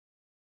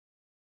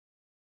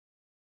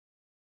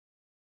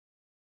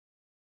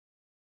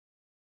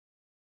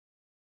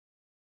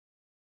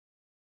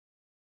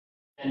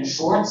In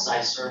short,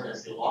 I serve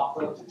as the law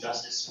clerk to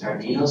Justice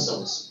Perdinos of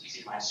the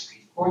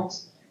Supreme Court.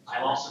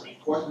 I'm also the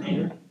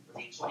coordinator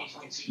for the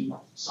 2022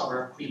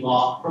 Summer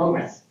Pre-Law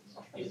Program.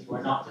 If you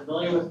are not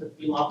familiar with the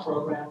pre-law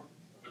program,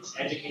 it's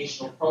an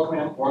educational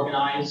program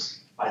organized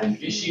by the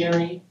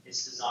Judiciary.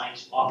 It's designed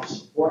to offer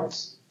support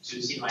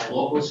to senior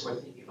locals who are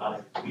thinking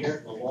about a career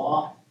in the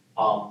law.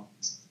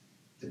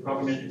 The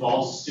program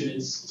involves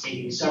students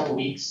taking several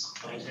weeks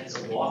of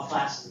intensive law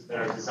classes that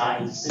are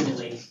designed to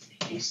simulate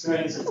the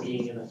experience of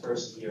being in the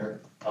first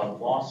year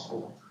of law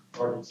school. In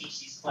order to teach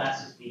these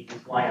classes, we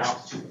fly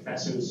out to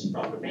professors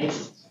from the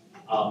nation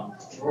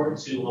in order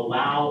to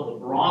allow the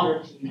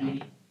broader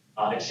community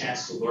a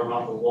chance to learn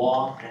about the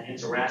law and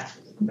interact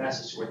with the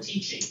professors who are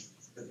teaching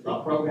the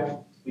program.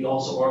 We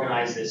also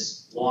organize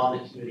this Law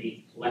in the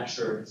Community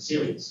lecture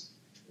series.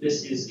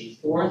 This is the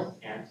fourth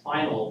and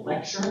final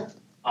lecture.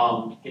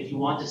 If you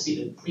want to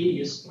see the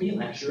previous 3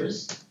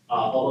 lectures,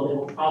 although they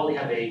will probably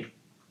have a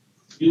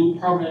new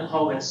permanent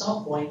home at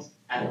some point,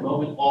 at the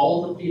moment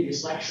all the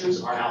previous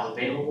lectures are now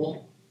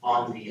available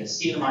on the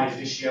CNMI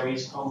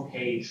Judiciary's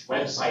homepage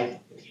website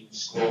if you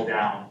scroll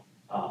down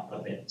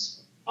a bit.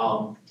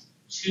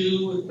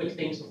 2 quick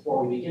things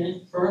before we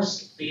begin.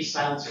 First, please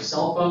silence your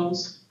cell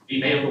phones. We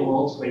may have the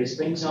world's greatest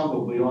ringtone,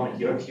 but we want to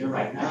hear it here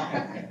right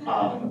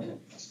now.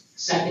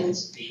 Second,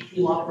 the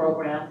pre-law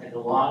program and the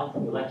law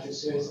from the lecture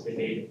series have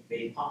been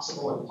made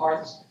possible in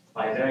part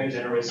by a very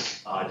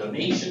generous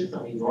donation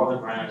from the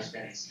Northern Rhode Island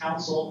Hispanics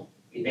Council.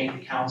 We thank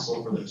the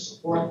council for their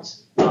support.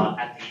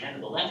 At the end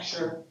of the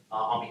lecture,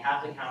 on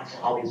behalf of the council,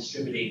 I'll be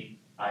distributing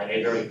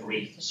a very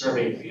brief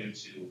survey for you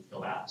to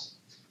fill out.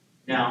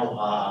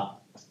 Now,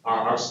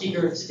 our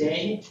speaker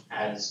today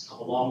has come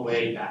a long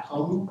way back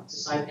home to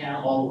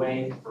Saipan, all the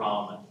way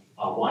from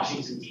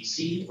Washington,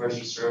 D.C., where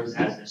she serves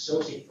as an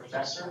associate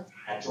professor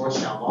at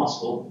Georgetown Law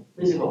School.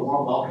 Please give a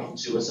warm welcome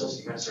to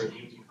Associate Professor Eun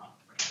Hee Han.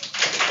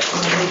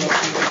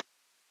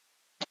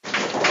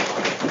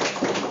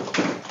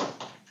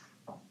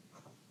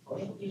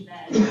 Thank you,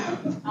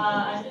 Ben.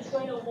 I'm just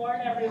going to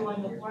warn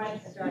everyone before I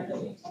start that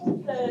we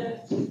took the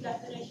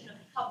definition of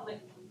public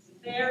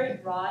very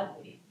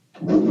broadly.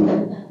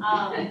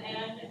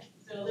 And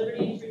so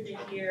liberty and truth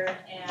are here,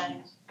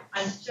 and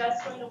I'm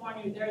just going to warn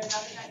you, there is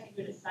nothing I can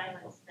do to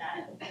silence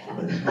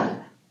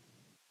that.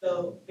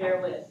 So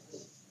bear with.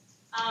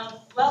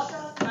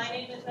 Welcome, my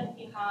name is Eun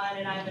Hee Han,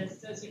 and I'm an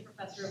associate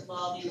professor of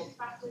law and legal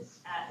practice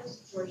at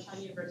Georgetown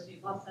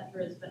University Law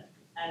Center, as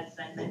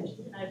Ben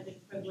mentioned, and I've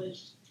been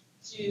privileged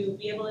to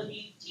be able to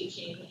be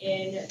teaching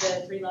in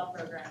the pre-law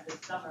program this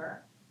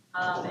summer,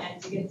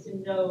 and to get to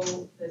know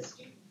the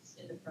students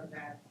in the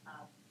program.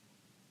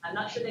 I'm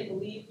not sure they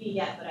believe me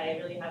yet, but I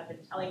really have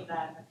been telling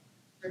them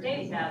for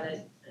days now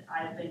that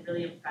I've been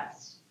really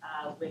impressed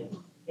with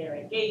their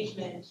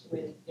engagement,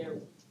 with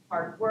their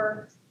hard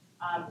work,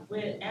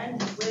 with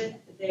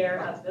their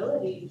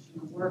ability to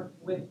work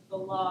with the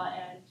law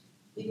and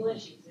legal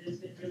issues. It has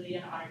been really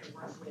an honor to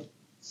work with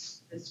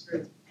this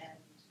group, and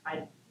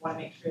I want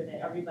to make sure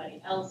that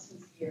everybody else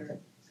who's here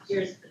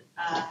hears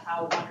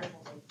how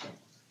wonderful they've been.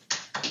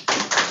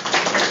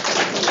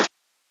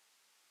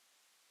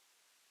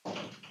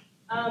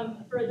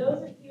 For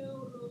those of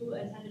you who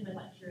attended my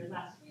lecture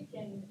last week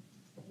and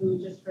who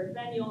just heard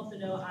Ben, you also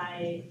know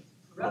I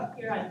grew up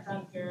here, I'm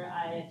from here.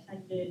 I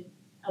attended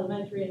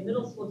elementary and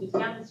middle school just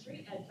down the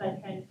street at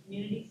Saipan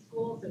Community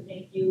School, so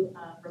thank you,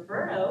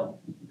 Roberto,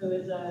 who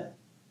is a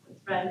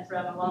friend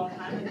from a long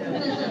time ago,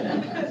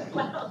 as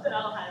well, that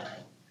I'll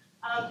highlight.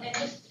 And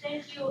just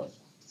thank you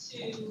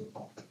to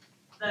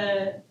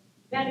the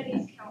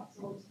Humanities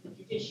Council, to the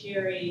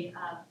Judiciary,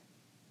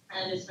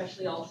 and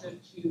especially also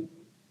to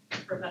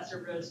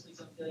Professor Rose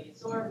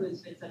Luis-Ophelia-Zor, who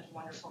has been such a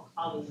wonderful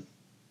colleague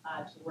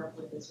to work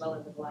with as well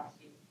over the last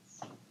few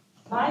weeks.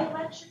 My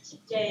lecture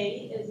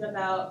today is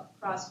about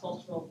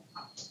cross-cultural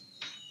competence.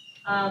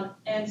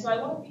 And so I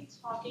want to be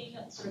talking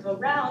sort of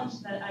around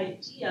that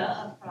idea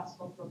of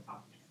cross-cultural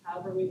competence,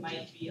 however we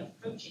might be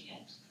approaching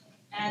it.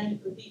 And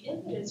the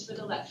impetus for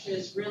the lecture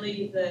is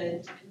really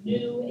the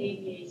new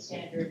ABA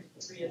standard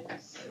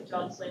 302, which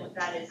I'll explain what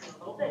that is in a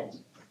little bit,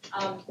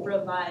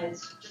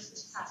 revised just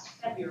this past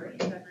February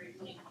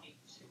 2022.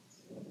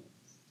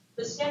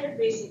 The standard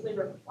basically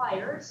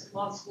requires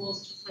law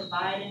schools to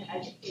provide an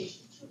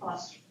education to law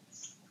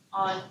students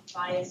on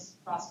bias,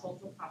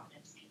 cross-cultural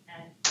competency,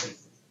 and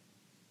racism.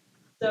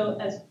 So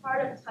as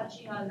part of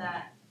touching on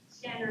that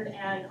standard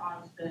and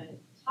on the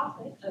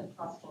topic of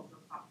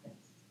cross-cultural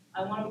competence,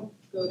 I want to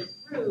go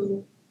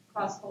through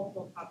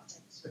cross-cultural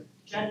competence sort of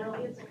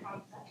generally as a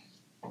concept,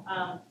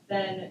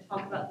 then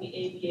talk about the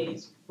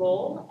ABA's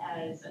role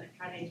as an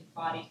accrediting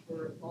body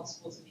for law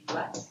schools in the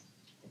U.S.,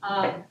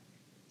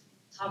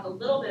 talk a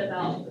little bit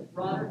about the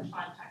broader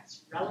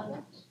context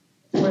relevant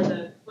for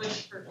the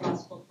push for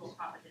cross-cultural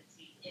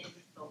competency in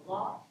the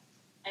law,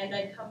 and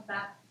then come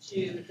back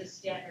to the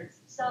standards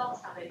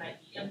themselves, how they might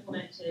be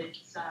implemented,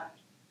 some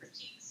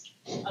critiques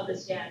of the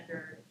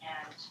standard,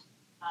 and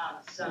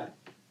some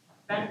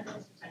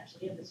benefits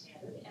potentially of the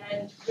standard,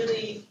 and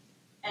really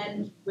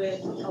end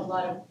with a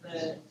lot of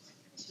the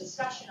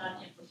discussion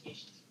on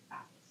implications for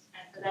practice.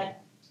 And for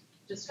that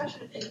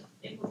discussion of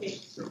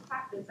implications for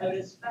practice, I would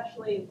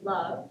especially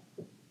love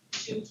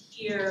to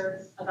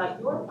hear about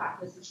your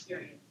practice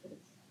experiences,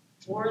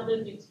 more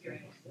lived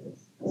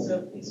experiences.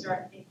 So please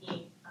start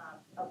thinking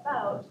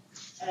about,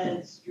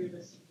 as you're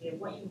listening to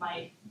what you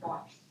might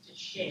want to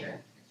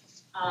share.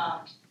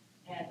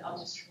 And I'll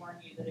just warn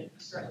you that if you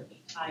start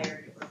looking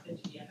tired or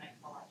fidgety, I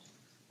might call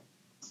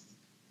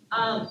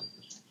out.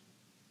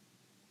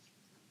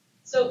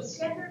 So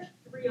standard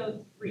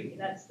 303,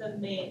 that's the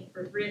main,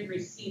 or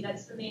 303C,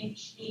 that's the main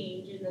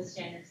change in the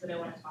standards that I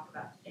want to talk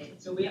about today.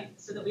 So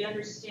that we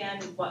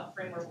understand what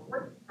framework we're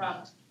working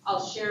from,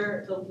 I'll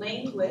share the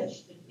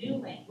language, the new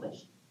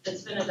language,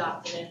 that's been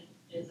adopted and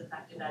is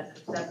effective as of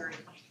February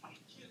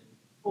 2022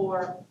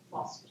 for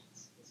law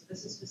schools. So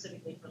this is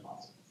specifically for law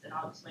schools, and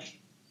I'll explain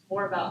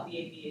more about the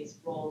ABA's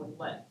role and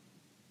what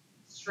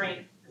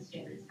strength the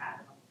standards have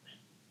in a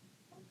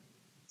moment.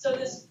 So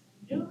this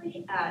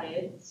newly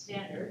added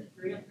standard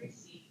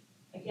 303C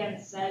again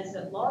says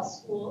that law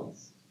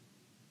schools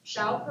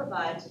shall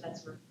provide, so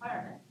that's a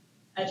requirement,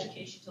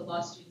 education to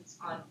law students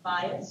on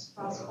bias,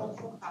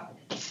 cross-cultural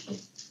competency,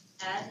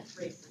 and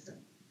racism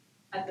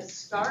at the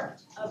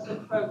start of the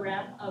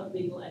program of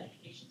legal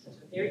education, so at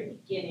the very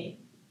beginning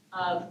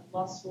of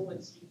law school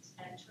when students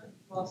enter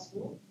law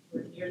school,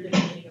 or near the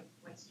beginning of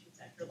when students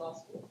enter law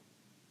school,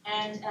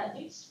 and at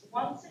least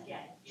once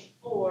again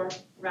before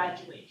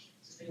graduation.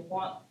 So they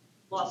want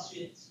law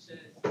students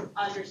to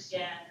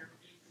understand or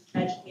be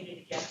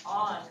educated again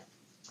on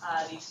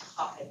these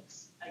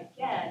topics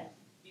again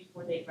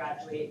before they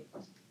graduate,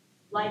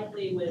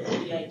 likely with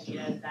the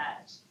idea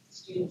that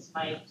students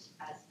might,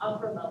 as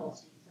upper level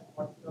students, have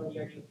more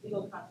familiarity with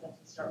legal concepts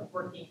and start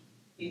working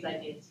these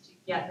ideas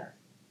together.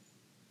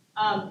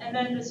 And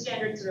then the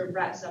standard sort of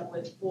wraps up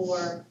with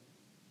for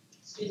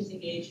students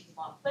engaged in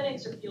law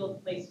clinics or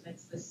field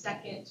placements, the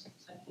second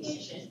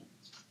occasion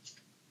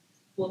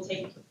will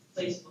take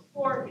place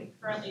before,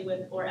 concurrently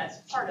with, or as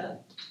part of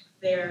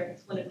their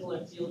clinical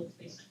or field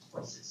placement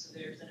courses. So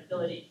there's an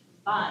ability to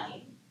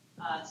combine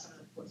some of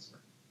the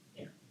coursework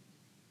there.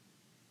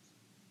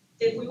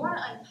 If we want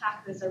to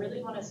unpack this, I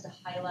really want us to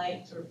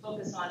highlight or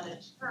focus on the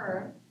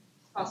term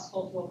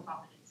cross-cultural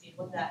competency and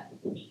what that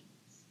means.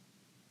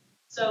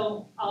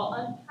 So I'll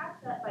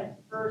unpack that by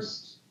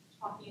first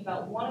talking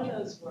about one of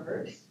those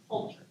words,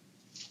 culture.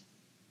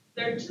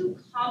 There are two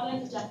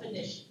common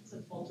definitions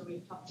of culture.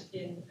 We've talked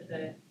in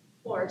the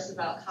course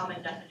about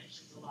common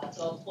definitions a lot,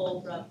 so I'll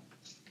pull from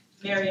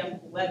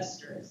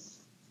Merriam-Webster's.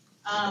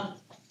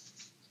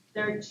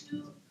 There are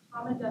two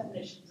common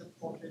definitions of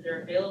culture.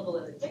 They're available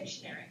in the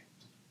dictionary,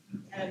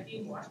 and a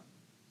few more.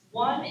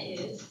 One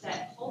is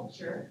that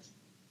culture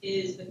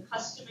is the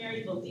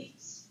customary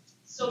beliefs,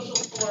 social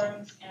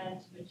forms, and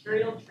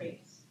material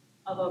traits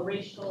of a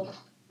racial,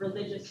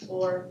 religious,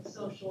 or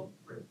social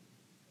group.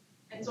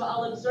 And so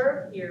I'll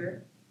observe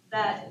here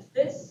that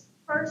this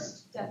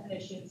first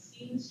definition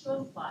seems to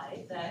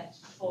imply that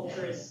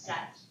culture is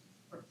set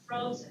or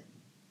frozen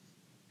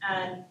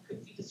and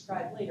could be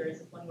described later as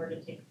if one were to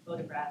take a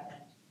photograph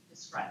and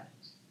describe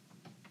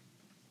it.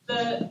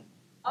 The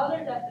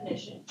other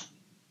definition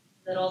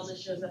that also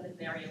shows up in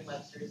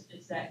Merriam-Webster's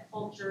is that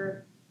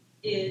culture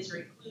is or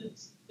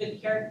includes the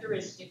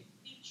characteristic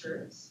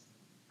features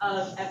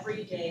of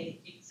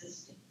everyday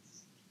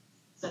existence,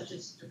 such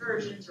as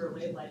diversions or a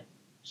way of life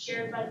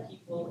shared by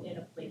people in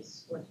a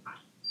place or time.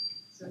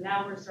 So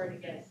now we're starting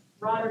to get a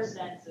broader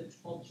sense of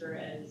culture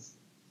as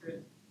sort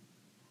of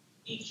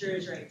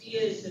features or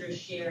ideas that are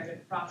shared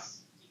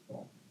across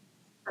people,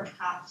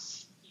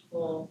 perhaps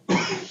people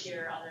who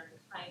share other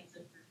kinds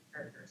of group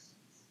characteristics.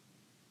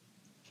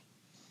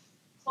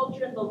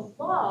 Culture in the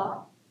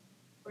law,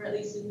 or at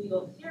least in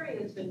legal theory,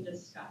 has been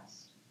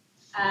discussed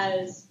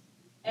as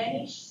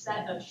any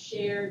set of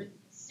shared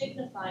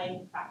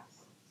signifying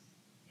practices.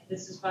 And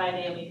this is by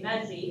Eun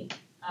Hee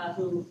Han,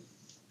 who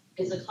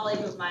is a colleague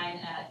of mine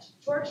at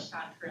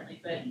Georgetown currently,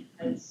 but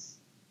has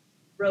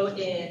wrote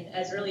in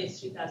as early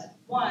as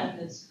 2001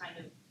 this kind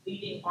of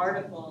leading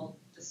article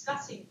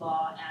discussing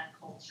law and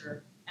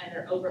culture and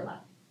their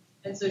overlap.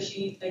 And so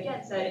she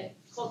again said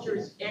culture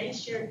is any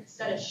shared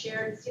set of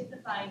shared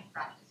signifying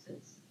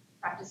practices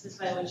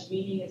by which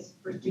meaning is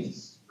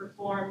produced,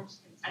 performed,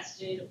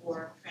 contested,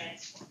 or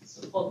transformed.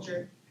 So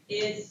culture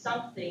is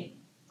something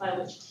by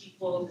which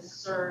people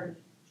discern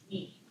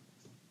meaning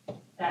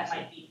that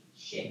might be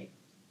shared.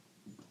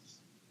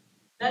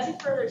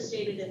 Messi further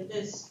stated in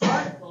this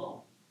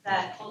article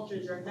that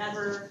cultures are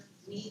never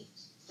neat,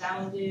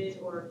 bounded,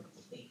 or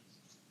complete.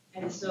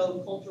 And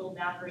so cultural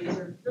boundaries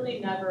are really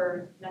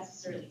never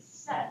necessarily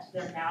set.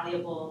 They're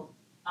malleable,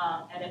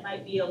 and it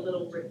might be a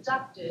little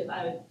reductive,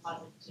 I would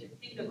posit, to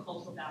think of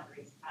cultural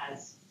boundaries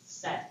as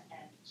set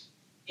and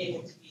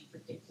able to be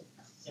predicted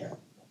necessarily.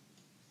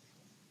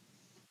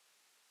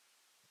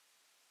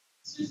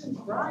 Susan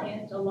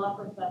Bryant, a law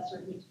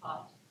professor who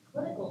taught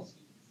clinical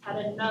students, had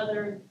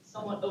another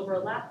somewhat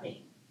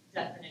overlapping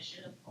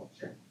definition of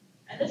culture.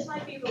 And this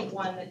might be the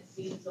one that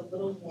seems a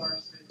little more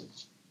sort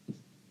of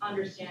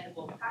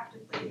understandable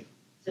practically.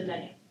 to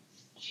many of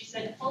us. She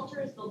said,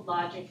 culture is the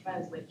logic by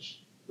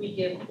which we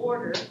give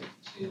order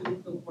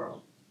to the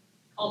world.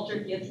 Culture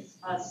gives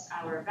us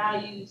our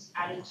values,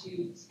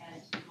 attitudes,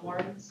 and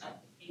norms of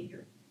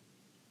behavior.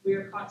 We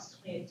are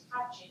constantly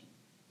attaching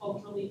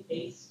culturally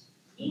based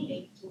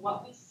meaning to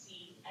what we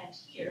see and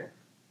hear,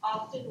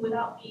 often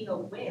without being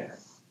aware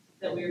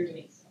that we are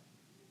doing so.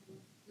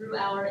 Through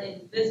our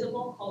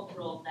invisible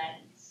cultural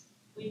lens,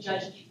 we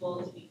judge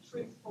people to be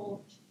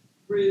truthful,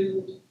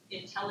 rude,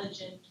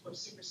 intelligent, or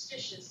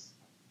superstitious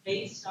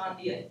based on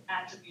the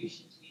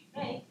attributions we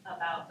make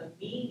about the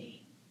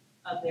meaning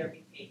of their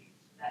behavior,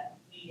 that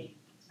meaning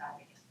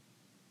tagging.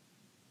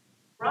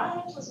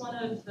 Bryant was one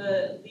of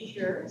the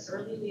leaders,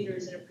 early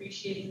leaders, in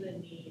appreciating the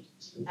need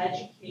to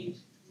educate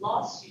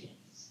law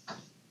students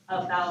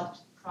about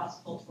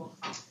cross-cultural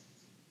competency.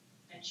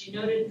 And she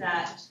noted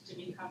that to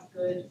become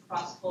good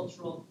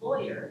cross-cultural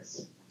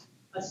lawyers,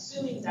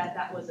 assuming that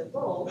that was a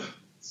goal,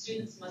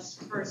 students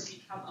must first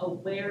become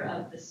aware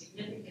of the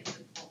significance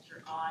of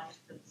culture on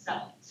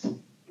themselves.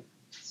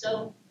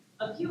 So,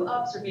 a few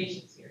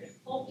observations here.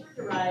 If culture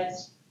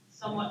derives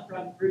somewhat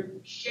from group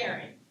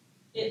sharing,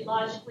 it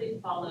logically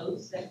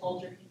follows that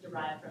culture can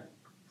derive from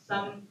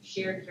some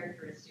shared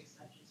characteristics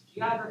such as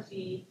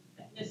geography,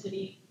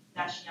 ethnicity,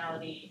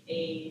 nationality,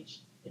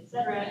 age,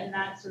 etc., and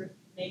that sort of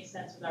makes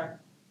sense with our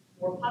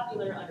more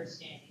popular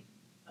understanding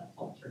of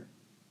culture.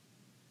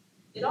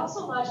 It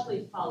also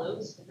logically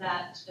follows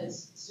that,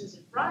 as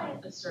Susan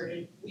Bryant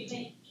asserted, we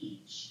may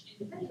each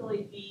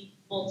individually be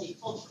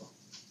multicultural.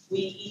 We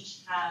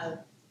each have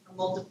a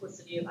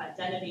multiplicity of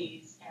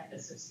identities and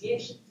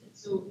associations, and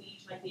so we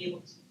each might be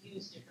able to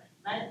use different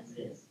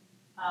lenses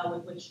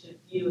with which to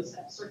view a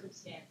set of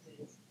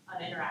circumstances,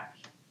 an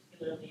interaction,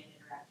 particularly an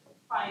interaction with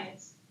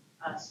clients,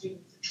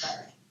 students,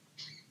 etc.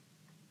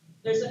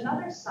 There's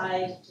another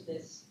side to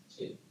this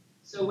too.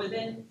 So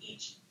within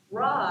each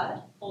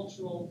broad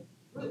cultural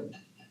group,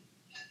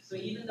 so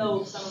even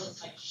though some of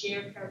us might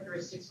share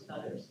characteristics with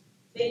others,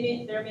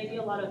 there may be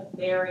a lot of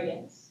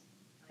variance,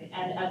 right,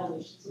 and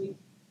evolution. So we,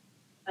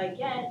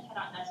 again,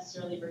 cannot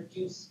necessarily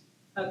reduce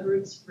a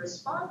group's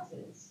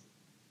responses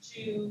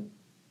to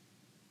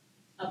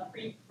a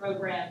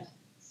pre-programmed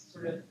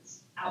sort of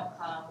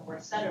outcome or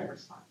set of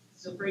responses.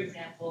 So for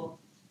example,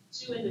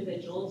 two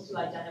individuals who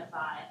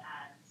identify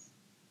as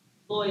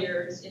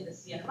lawyers in the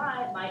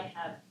CNMI might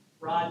have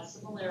broad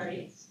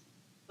similarities,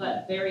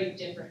 but very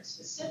different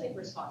specific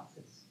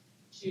responses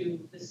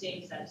to the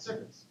same set of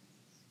circumstances.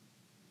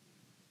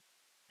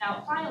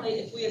 Now, finally,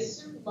 if we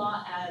assume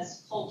law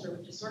as culture,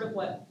 which is sort of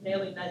what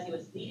Naomi Mezzi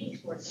was leading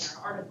towards in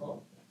her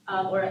article,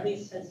 or at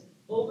least has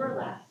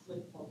overlapped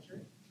with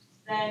culture,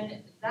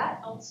 then that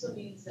also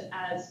means that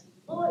as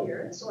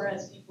lawyers, or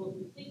as people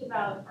who think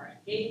about or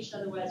engaged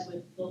otherwise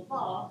with the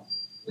law,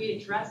 we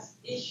address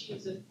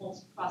issues of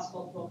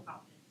cross-cultural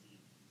competency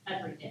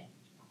every day.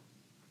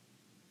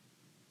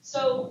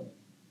 So,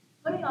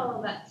 putting all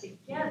of that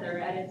together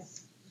at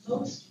its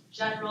most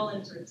general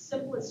and sort of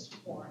simplest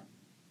form,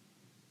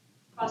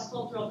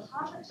 cross-cultural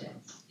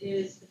competence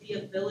is the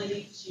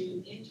ability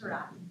to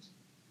interact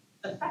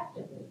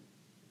effectively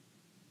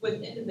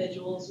with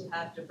individuals who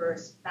have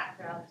diverse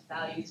backgrounds,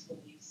 values,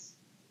 beliefs,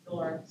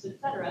 norms,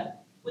 etc.,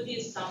 with the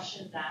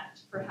assumption that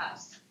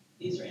perhaps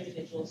these are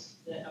individuals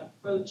that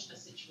approach a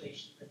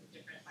situation with a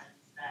different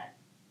lens than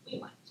we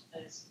might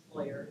as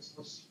lawyers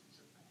or students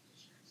or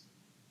practitioners.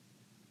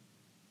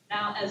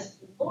 Now, as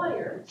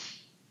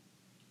lawyers,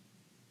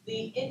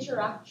 the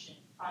interaction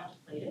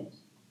contemplated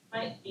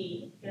might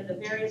be the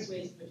various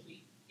ways in which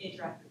we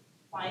interact with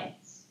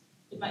clients.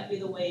 It might be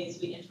the ways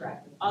we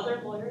interact with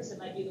other lawyers. It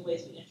might be the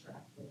ways we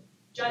interact with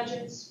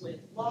judges,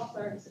 with law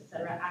clerks,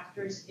 etc.,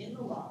 actors in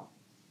the law.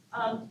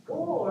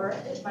 Or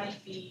it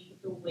might be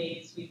the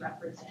ways we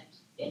represent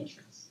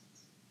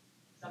interests.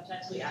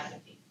 Sometimes we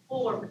advocate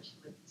for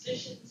particular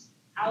positions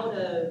out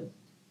of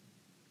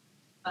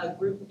a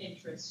group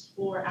interest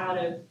or out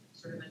of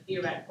sort of a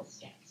theoretical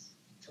stance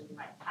that we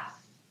might have.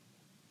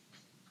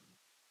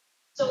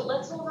 So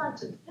let's hold on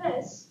to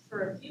this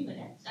for a few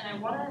minutes, and I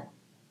want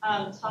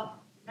to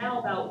talk now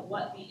about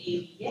what the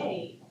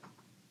ABA,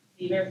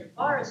 the American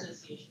Bar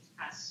Association,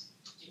 has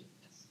to do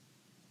with this.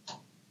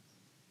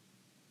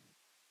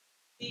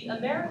 The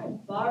American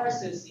Bar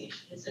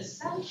Association is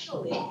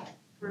essentially,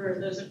 for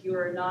those of you who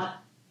are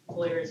not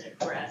lawyers and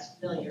who are as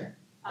familiar,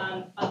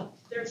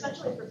 they're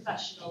essentially a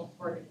professional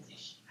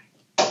organization.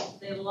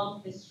 They have a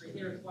long history.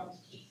 They were formed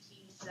in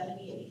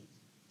 1878,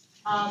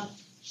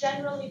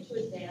 generally to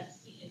advance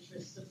the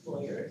interests of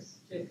lawyers,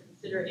 to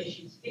consider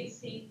issues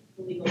facing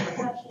the legal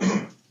profession,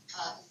 to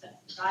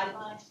set some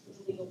guidelines for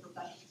the legal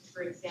profession.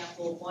 For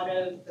example, one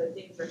of the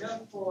things they're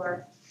known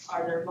for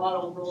are their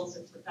model rules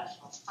of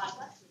professional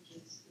conduct, which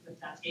is the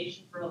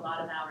foundation for a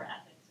lot of our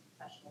ethics and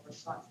professional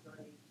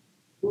responsibility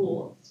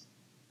rules.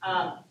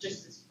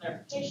 Just as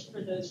clarification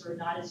for those who are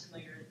not as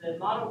familiar, the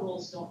model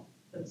rules don't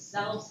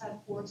themselves have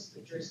force,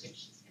 but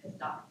jurisdictions can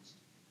adopt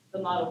the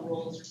model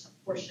rules or some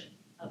portion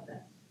of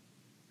them.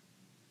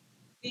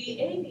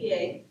 The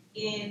ABA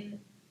in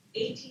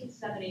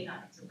 1879,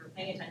 so we're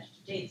paying attention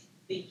to dates,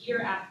 the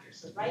year after,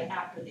 so right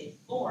after they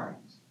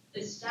formed,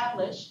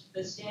 established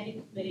the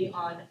Standing Committee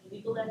on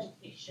Legal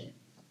Education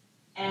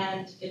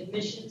and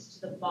Admissions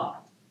to the Bar.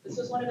 This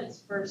was one of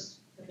its first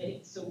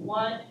committees. So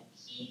one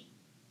key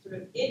sort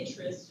of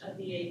interest of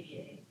the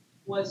ABA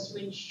was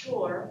to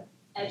ensure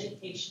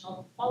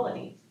educational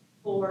quality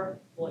for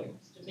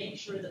lawyers, to make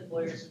sure that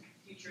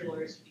future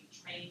lawyers would be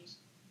trained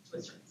to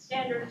a certain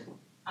standard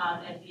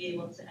and be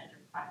able to enter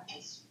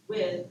practice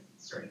with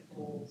certain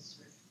goals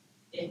sort of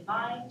in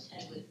mind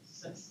and with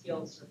some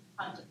skills sort of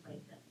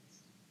contemplated.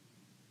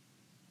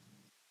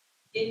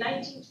 In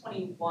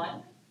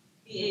 1921,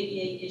 the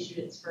ABA issued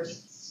its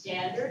first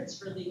standards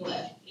for legal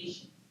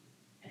education.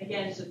 And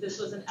again, so this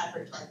was an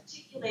effort to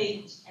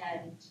articulate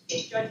and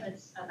make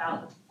judgments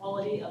about the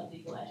quality of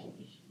legal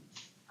education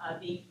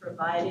being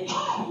provided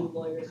to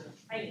lawyers in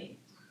training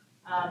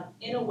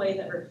in a way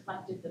that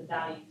reflected the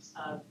values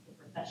of the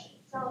profession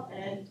itself,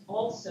 and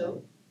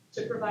also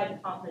to provide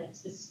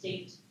confidence to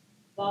state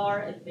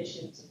bar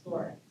admissions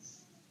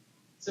authorities.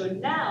 So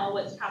now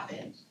what's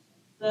happened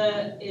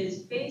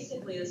is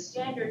basically the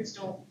standards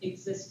don't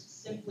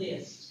exist simply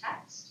as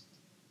text.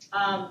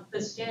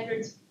 The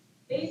standards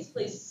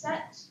basically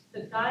set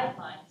the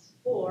guidelines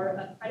for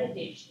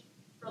accreditation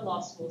for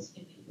law schools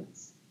in the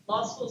US.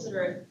 Law schools that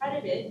are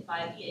accredited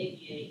by the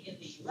ABA in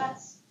the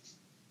US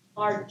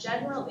are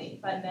generally,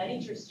 by many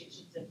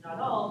jurisdictions, if not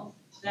all,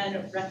 then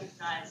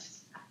recognized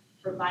as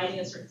providing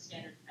a certain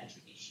standard of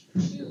education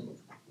to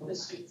the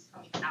students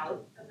coming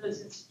out of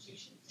those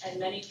institutions, and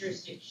many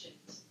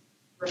jurisdictions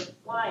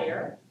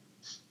require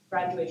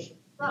graduation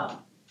from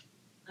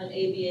an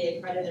ABA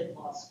accredited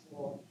law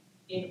school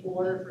in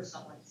order for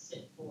someone to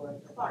sit for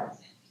the bar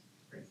exam,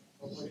 for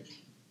example, or to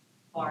be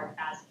barred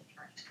as an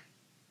attorney.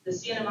 The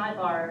CNMI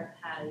bar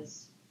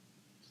has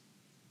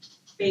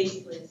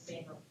basically the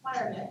same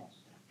requirement.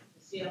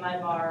 The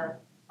CNMI bar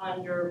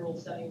under Rule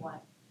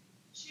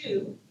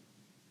 71(2)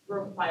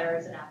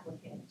 requires an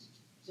applicant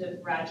to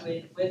have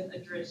graduated with a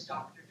Juris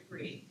Doctor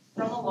degree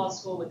from a law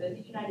school within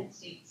the United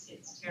States,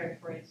 its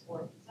territories,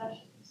 or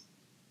possessions,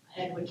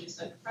 and which is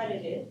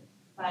accredited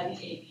by the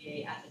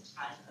ABA at the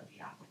time of the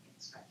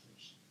applicant's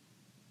graduation.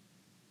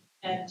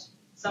 And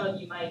some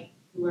of you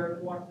who are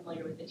more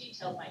familiar with the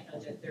details might know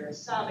that there are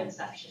some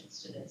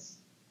exceptions to this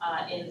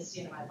in the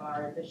CNMI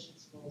bar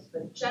admissions rules,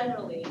 but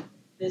generally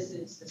this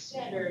is the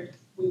standard.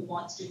 We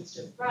want students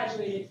to have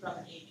graduated from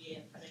an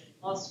ABA accredited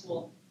law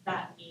school.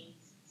 That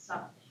means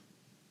something.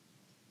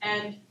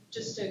 And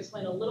just to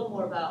explain a little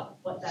more about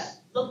what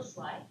that looks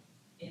like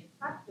in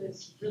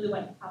practice, really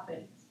what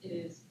happens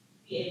is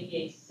the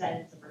ABA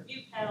sends a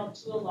review panel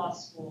to a law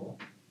school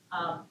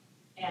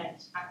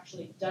and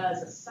actually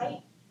does a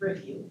site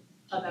review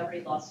of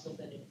every law school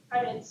that it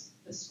accredits.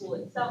 The school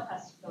itself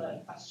has to fill out a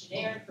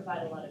questionnaire,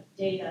 provide a lot of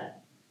data,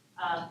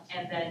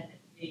 and then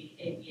the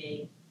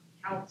ABA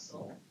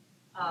council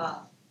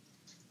on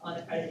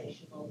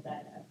accreditation will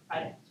then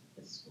accredit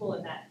the school,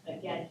 and that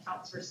again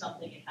counts for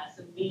something. It has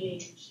some meaning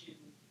to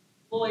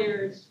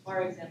lawyers,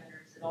 bar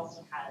examiners. It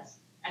also has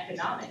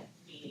economic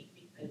meaning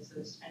because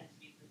those tend to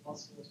be the law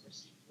schools where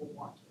students will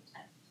want to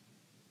attend.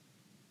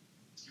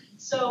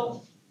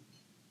 So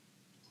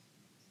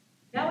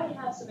now we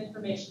have some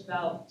information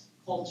about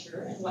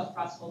culture and what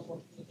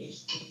cross-cultural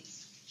communication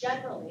means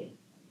generally,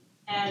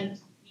 and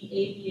the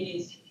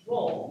ABA's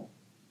role.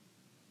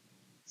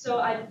 So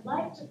I'd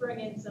like to bring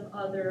in some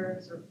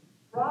other sort of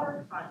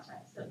broader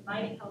context that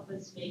might help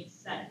us make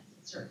sense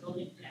and start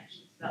building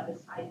connections about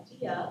this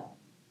idea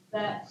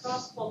that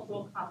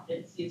cross-cultural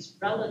competency is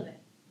relevant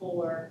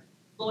for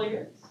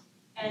lawyers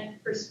and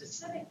for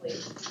specifically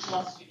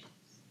law students.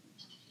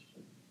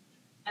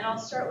 And I'll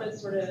start with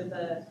sort of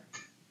the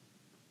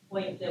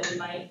point that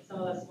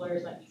some of us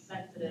lawyers might be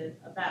sensitive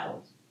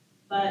about.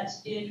 But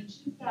in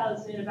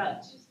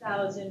about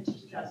 2000 to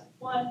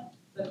 2001,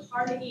 the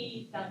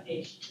Carnegie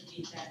Foundation for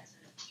the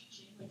Advancement of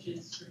Teaching, which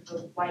is sort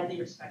of a widely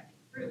respected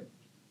group,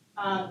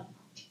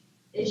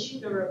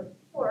 issued a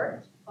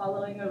report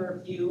following a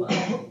review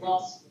of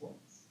law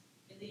schools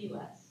in the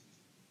US.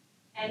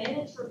 And in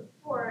its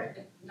report,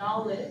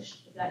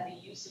 acknowledged that the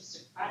use of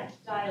Socratic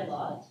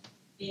dialogue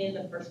in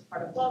the first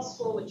part of law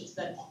school, which is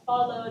then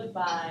followed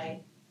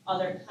by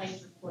other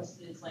kinds of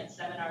courses like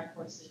seminar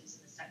courses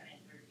in the second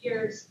and third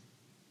years,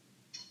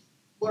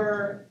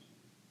 were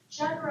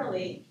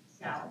generally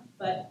sound,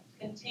 but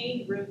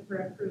contained room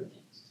for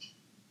improvement.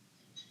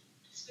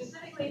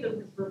 Specifically,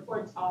 the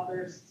report's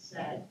authors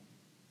said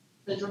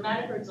the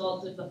dramatic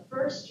results of the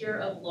first year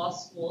of law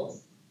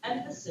school's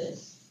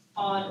emphasis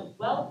on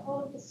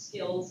well-honed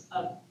skills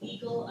of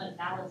legal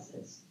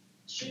analysis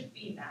should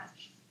be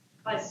matched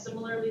by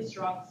similarly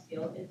strong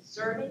skill in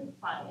serving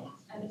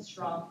clients and a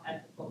strong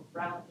ethical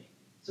grounding.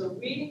 So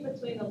reading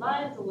between the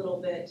lines a little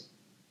bit,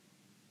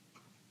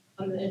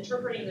 I'm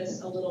interpreting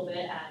this a little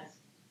bit as,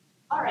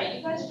 all right,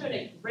 you guys are doing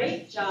a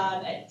great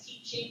job at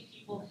teaching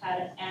people how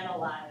to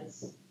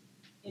analyze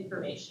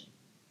information.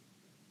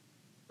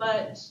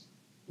 But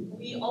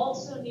we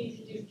also need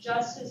to do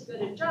just as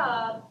good a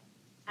job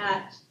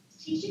at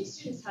teaching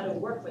students how to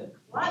work with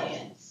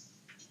clients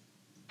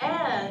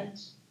and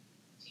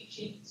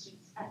teaching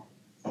students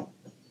ethics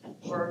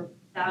or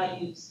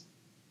values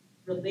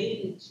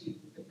related to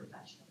the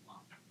profession of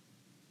law.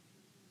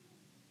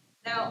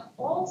 Now,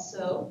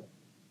 also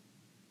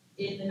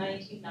in the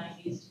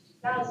 1990s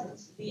to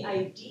 2000s, the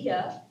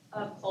idea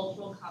of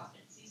cultural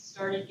competency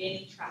started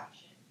gaining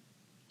traction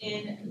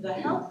in the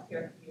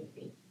healthcare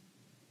community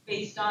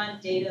based on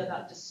data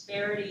about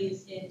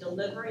disparities in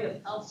delivery of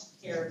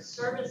healthcare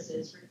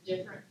services for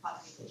different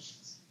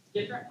populations.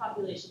 Different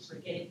populations were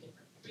getting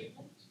different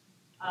treatment,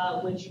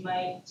 which you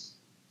might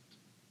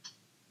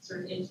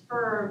sort of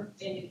infer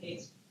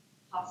indicates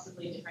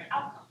possibly different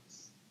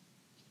outcomes.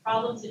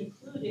 Problems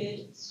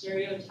included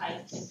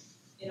stereotypes,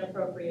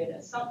 inappropriate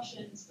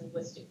assumptions,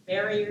 linguistic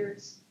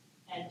barriers,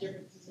 and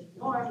differences in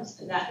norms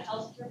that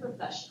healthcare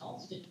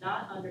professionals did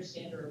not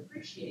understand or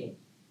appreciate,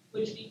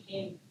 which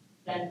became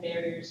then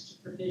barriers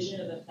to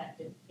provision of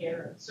effective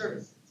care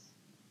services.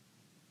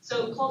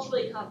 So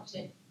culturally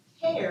competent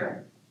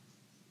care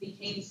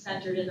became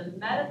centered in the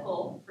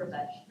medical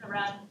profession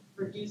around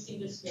reducing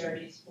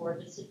disparities for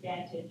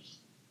disadvantaged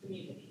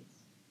communities.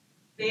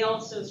 They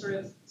also sort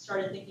of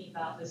started thinking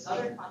about this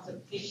other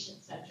concept,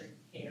 patient-centered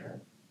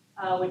care,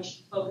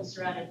 which focused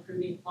around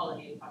improving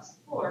quality across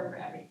the board for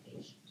every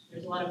patient.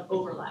 There's a lot of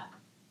overlap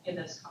in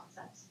those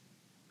concepts.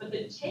 But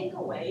the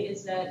takeaway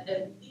is that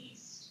at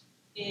least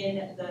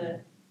in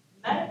the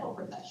medical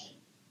profession,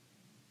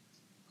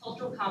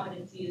 cultural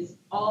competency is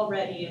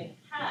already and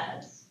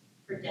has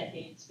for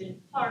decades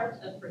been part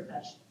of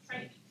professional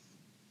training.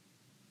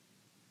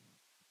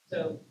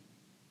 So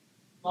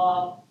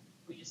law,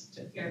 we just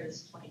took care of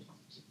this in 2022.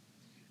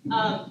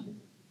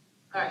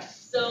 All right,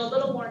 so a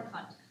little more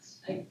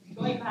context.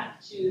 Going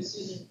back to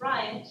Susan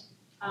Bryant,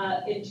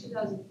 in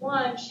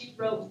 2001, she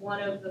wrote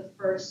one of the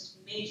first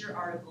major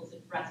articles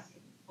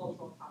addressing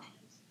cultural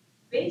competence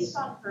based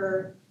on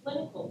her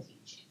clinical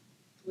teaching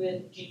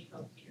with Gene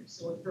Peters.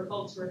 So for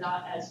folks who are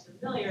not as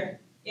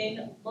familiar,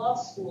 in law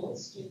school,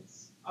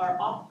 students are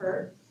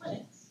offered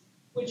clinics,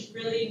 which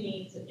really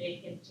means that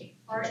they can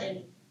take part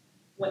in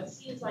what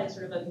seems like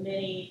sort of a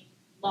mini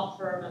law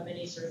firm, a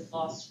mini sort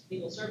of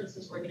legal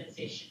services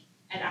organization,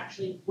 and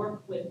actually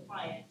work with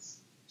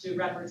clients to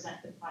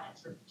represent the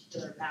clients for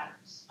particular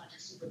matters under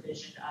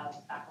supervision of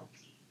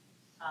faculty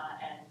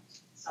and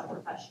some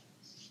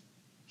professionals.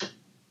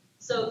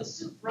 So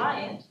Sue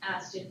Bryant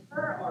asked in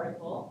her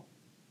article,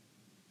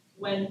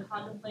 when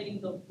contemplating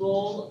the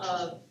role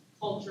of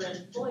culture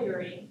in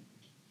lawyering,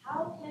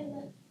 how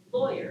can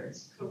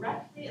lawyers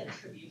correctly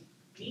attribute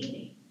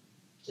meaning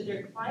to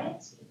their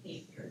clients'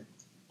 behavior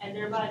and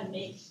thereby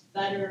make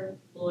better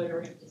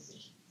lawyering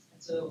decisions?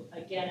 And so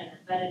again, an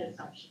embedded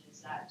assumption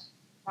is that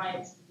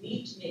clients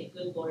need to make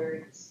good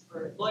lawyers,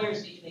 or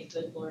lawyers need to make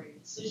good lawyering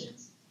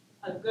decisions.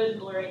 A good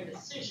lawyering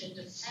decision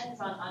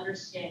depends on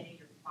understanding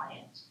your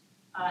client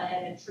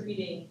and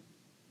attributing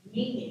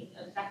meaning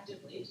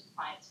effectively to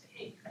clients'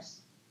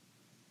 behaviors.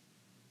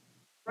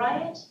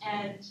 Bryant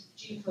and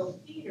Gene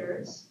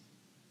Peters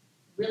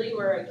really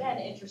were, again,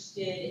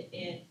 interested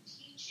in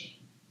teaching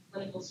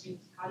clinical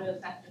students how to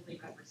effectively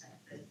represent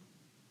the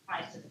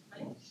clients in the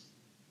clinic,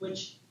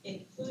 which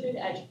included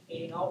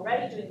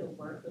already doing the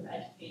work of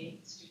educating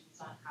students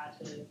on how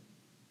to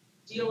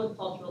deal with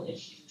cultural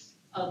issues,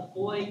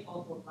 avoid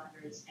cultural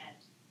blunders, and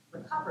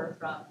recover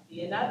from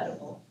the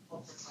inevitable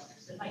cultural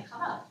blunders that might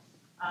come up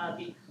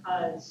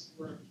because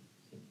we're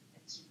human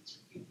and students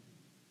are human.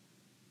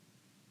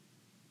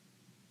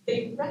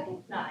 They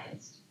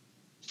recognized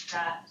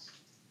that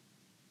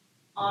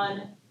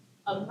on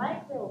a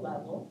micro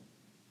level,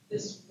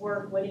 this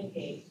work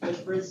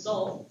would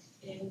result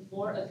in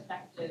more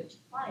effective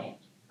client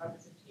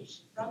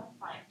representation from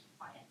client to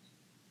client.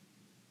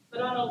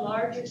 But on a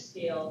larger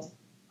scale,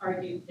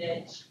 argued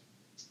that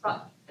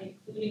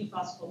including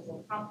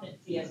cross-cultural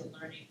competency as a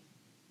learning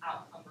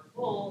outcome or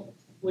goal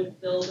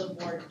would build a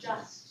more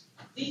just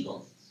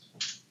legal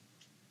system.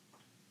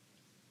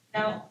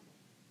 Now,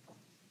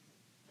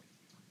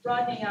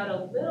 broadening out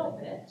a little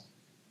bit,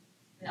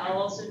 and I'll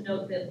also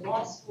note that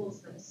law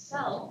schools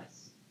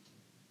themselves,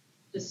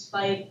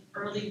 despite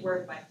early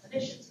work by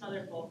clinicians and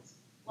other folks,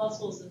 law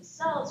schools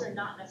themselves are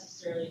not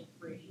necessarily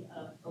free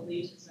of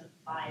elitism,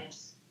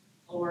 bias,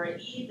 or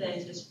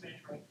even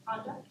discriminatory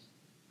conduct.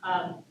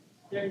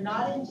 They're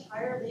not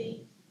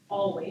entirely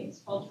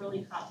always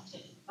culturally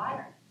competent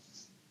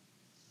environments.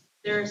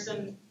 There are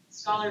some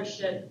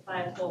scholarship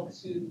by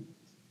folks who,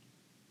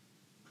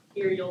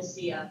 here you'll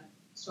see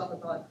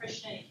Swapagala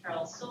Krishnan and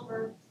Carol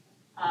Silver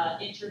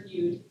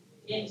interviewed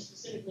in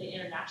specifically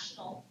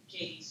international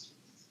JD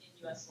students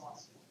in US law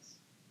schools.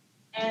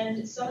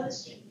 And some of the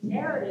student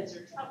narratives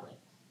are troubling.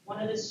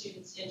 One of the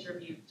students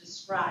interviewed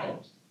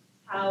described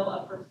how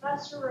a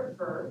professor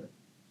referred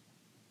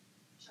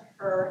to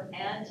her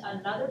and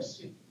another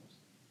student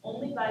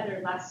only by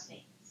their last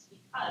names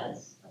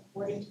because,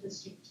 according to the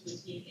student who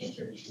was being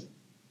interviewed,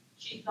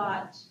 she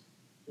thought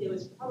it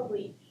was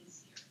probably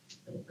easier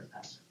for the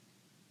professor.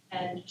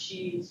 And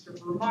she sort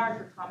of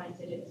remarked or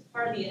commented as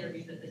part of the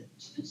interview that the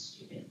two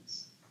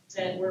students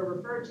that were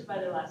referred to by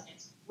their last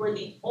names were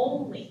the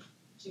only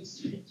to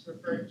students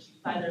referred to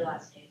by their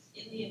last names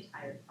in the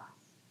entire class.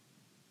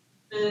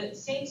 The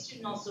same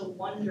student also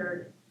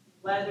wondered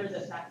whether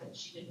the fact that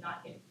she did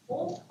not get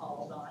cold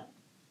called on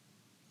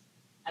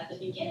at the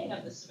beginning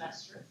of the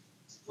semester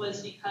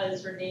was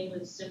because her name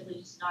was simply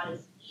just not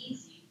as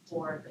easy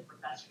for the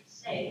professor to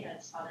say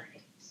as other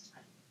names.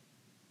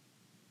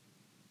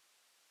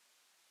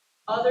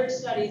 Other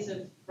studies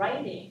of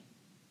writing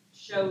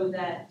show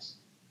that,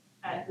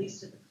 at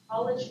least at the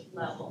college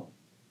level,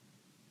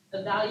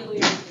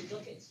 evaluators would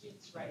look at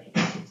students' writing,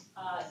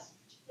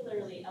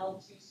 particularly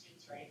L2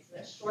 students' writing, so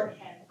that's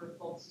shorthand for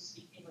folks who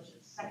speak English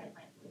as a second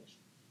language,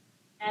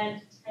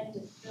 and tend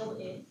to fill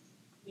in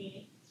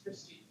meanings for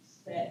students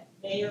that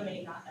may or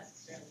may not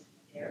necessarily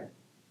be there.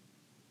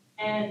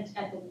 And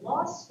at the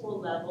law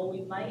school level,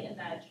 we might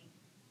imagine,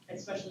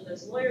 especially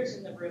those lawyers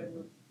in the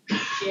room who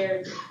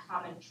shared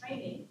common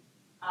training,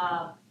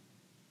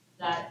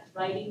 that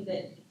writing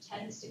that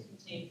tends to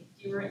contain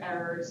fewer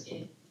errors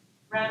in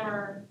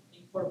grammar,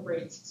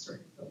 incorporates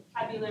certain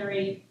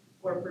vocabulary,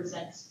 or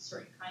presents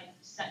certain kinds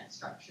of sentence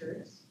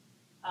structures,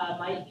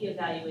 might be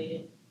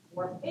evaluated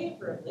more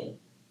favorably,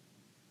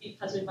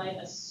 because we might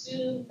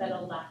assume that a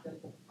lack of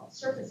what we call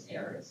surface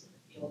errors in the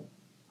field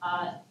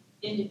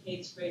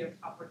indicates greater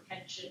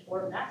comprehension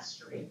or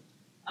mastery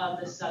of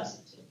the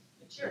substantive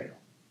material.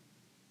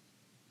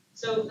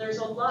 So there's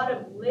a lot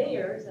of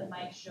layers that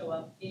might show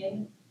up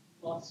in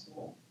law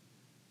school,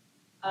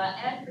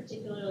 and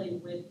particularly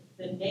with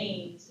the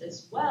names,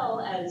 as well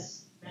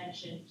as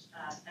mentioned,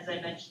 as I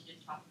mentioned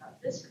in talking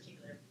about this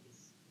particular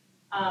piece.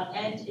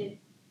 And if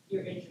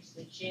you're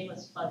interested,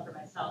 shameless plug for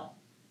myself,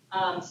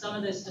 some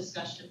of this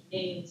discussion of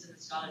names in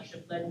the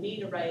scholarship led me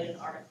to write an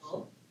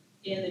article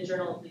in the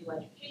Journal of Legal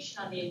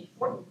Education on the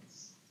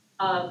importance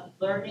of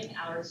learning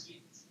our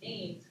students'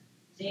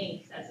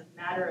 names as a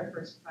matter of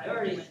first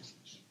priority when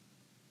teaching.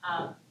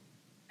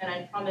 And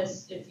I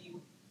promise, if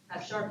you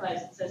have sharp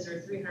eyes, it says there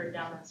are 300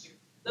 downloads here.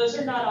 Those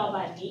are not all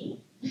by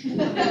me.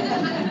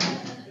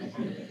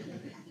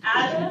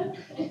 Adam,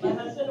 my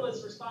husband,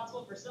 was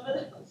responsible for some of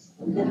those.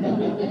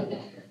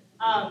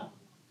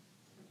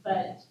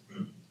 But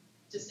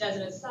just as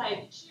an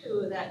aside,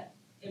 too, that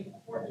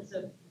importance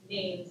of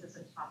names as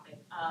a topic,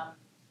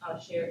 I'll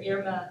share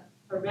Irma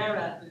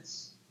Herrera,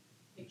 whose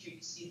picture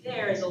you see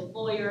there, is a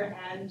lawyer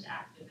and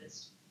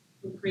activist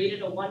who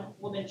created a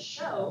one-woman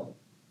show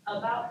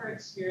about her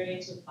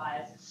experience with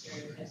bias and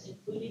stereotypes,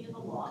 including in the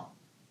law,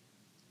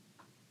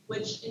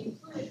 which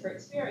included her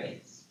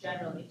experience,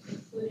 generally,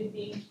 included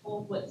being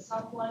told what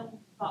someone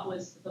thought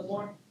was the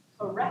more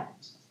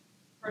correct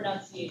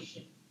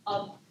pronunciation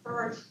of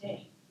her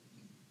name.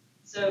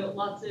 So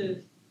lots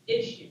of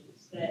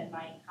issues that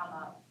might come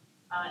up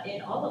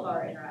in all of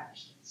our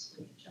interactions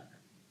with each other.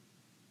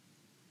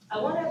 I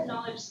want to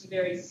acknowledge some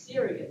very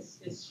serious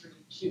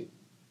history, too.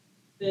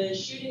 The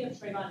shooting of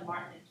Trayvon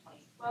Martin in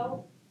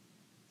 2012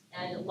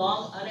 and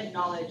long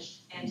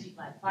unacknowledged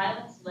anti-Black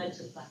violence led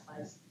to the Black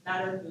Lives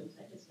Matter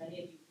movement, as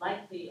many of you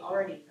likely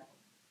already know.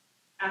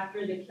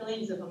 After the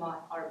killings of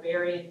Ahmaud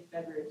Arbery in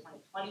February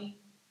 2020,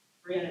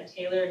 Breonna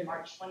Taylor in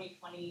March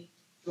 2020,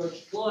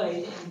 George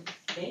Floyd in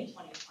May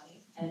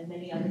 2020, and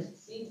many others, it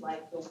seemed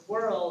like the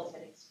world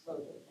had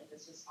exploded, and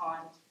this was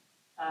on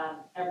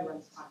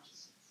everyone's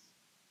consciousness.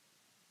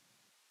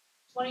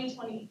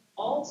 2020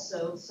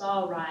 also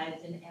saw a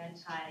rise in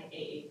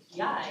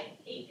anti-AAPI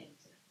hate incidents.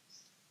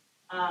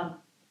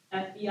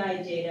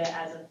 FBI data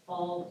as of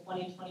fall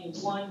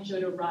 2021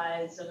 showed a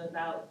rise of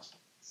about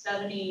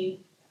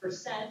 73%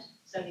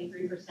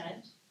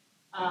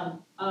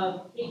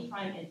 of hate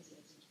crime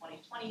incidents in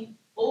 2020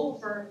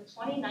 over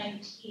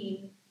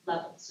 2019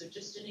 levels, so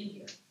just in a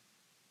year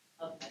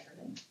of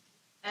measurement.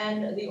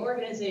 And the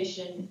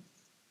organization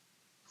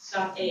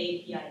Stop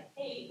AAPI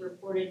Hate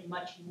reported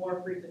much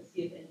more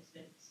frequency of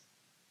incidents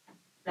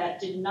that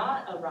did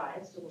not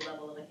arise to the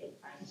level of a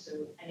hate crime,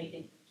 so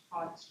anything from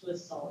taunts to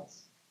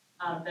assaults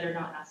that are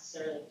not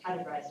necessarily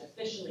categorized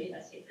officially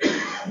as hate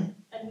crimes.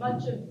 And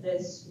much of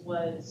this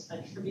was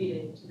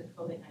attributed to the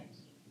COVID-19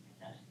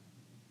 pandemic.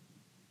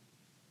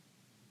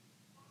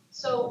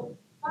 So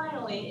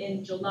finally,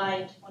 in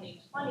July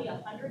 2020,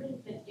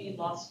 150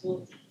 law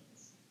school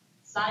deans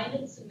signed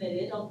and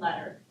submitted a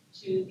letter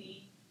to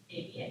the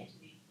ABA, to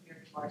the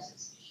American Bar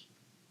Association.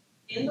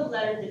 In the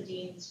letter, the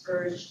deans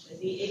urged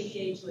the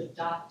ABA to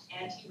adopt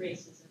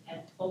anti-racism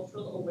and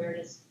cultural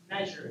awareness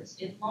measures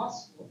in law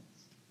schools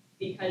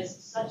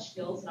because such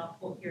skills, and I'll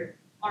quote here,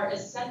 are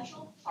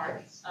essential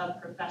parts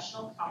of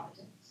professional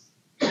competence,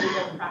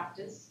 legal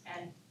practice,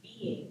 and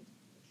being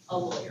a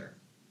lawyer.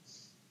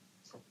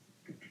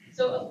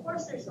 So, of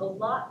course, there's a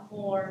lot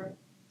more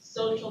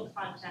social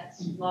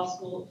context, law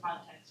school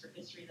context, or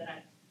history that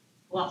I'm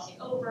glossing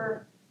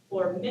over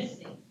or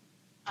missing.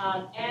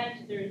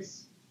 And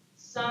there's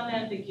some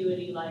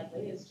ambiguity,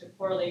 likely, as to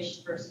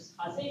correlation versus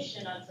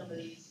causation on some of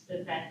these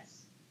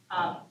events,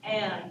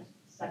 and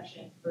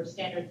section for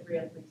standard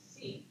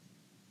 303C.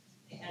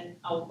 And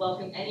I'll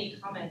welcome any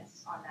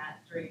comments on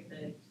that during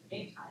the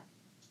Q&A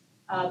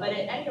time. But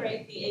at any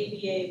rate,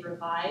 the ABA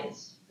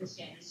revised the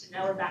standards, so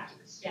now we're back to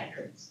the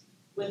standards,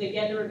 with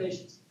again the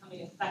revisions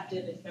becoming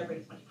effective in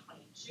February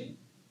 2022.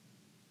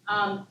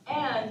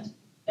 And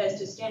as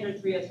to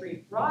Standard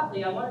 303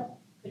 broadly, I want to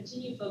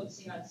continue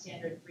focusing on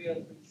Standard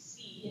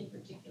 303C in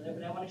particular,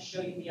 but I want to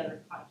show you the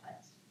other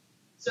context.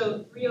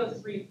 So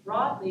 303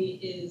 broadly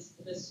is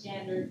the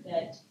standard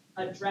that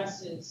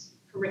addresses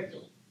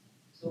curriculum,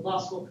 so law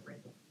school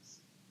curriculums.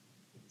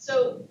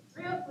 So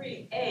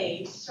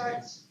 303A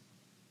starts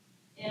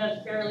in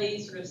a fairly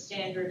sort of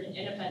standard and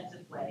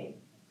inoffensive way.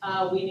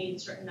 We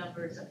need certain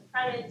numbers of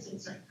credits in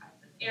certain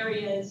kinds of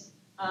areas.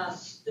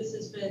 This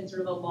has been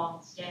sort of a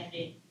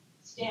long-standing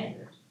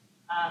standard,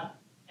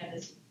 and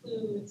this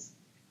includes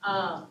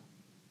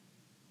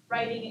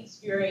writing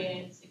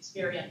experience,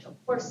 experiential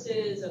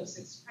courses of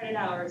 6 credit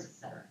hours,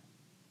 etc.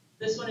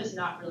 This one is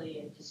not really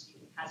in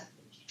dispute, it hasn't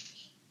been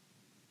changed.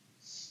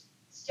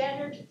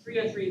 Standard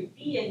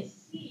 303B and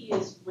C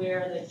is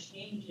where the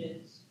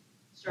changes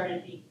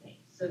started being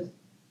made. So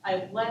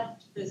I've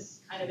left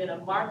this kind of in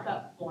a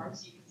markup form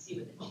so you can see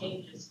what the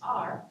changes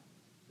are.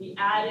 We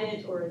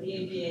added, or the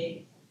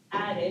ABA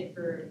added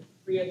for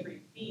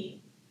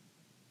 303B,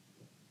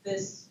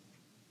 this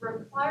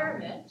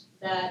requirement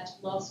that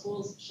law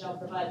schools shall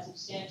provide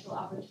substantial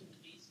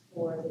opportunities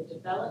for the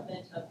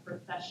development of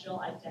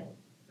professional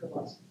identity for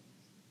law students.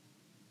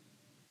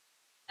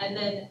 And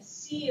then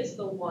C is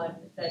the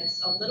one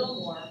that's a little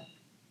more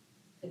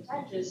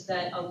contentious,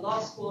 that a law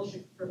school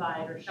should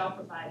provide or shall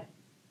provide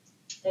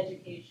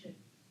education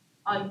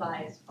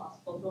unbiased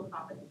cross-cultural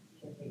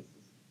competency and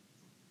basis.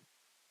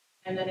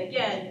 And then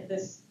again,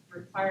 this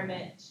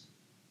requirement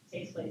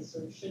takes place,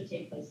 or should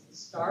take place at the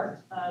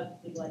start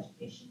of legal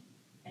education,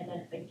 and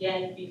then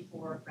again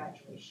before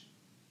graduation.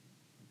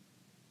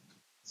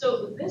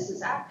 So this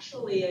is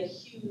actually a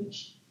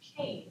huge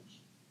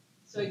change.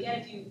 So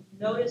again, if you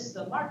notice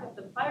the markup,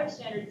 the prior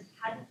standards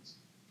hadn't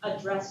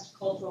addressed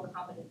cultural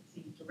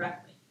competency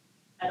directly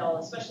at all,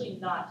 especially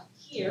not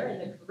here in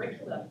the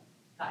curriculum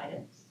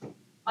guidance.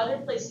 Other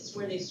places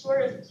where they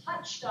sort of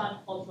touched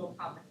on cultural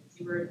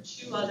competency were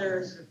 2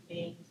 other sort of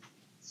main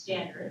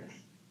standards,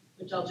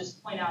 which I'll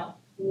just point out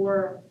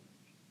for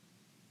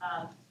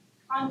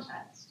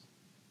context.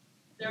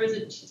 There was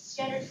a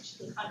standard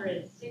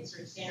 206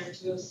 or standard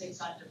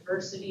 206 on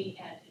diversity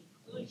and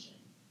inclusion.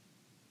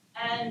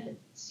 And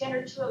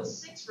standard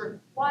 206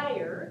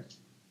 required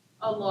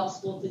a law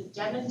school to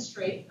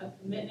demonstrate a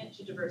commitment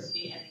to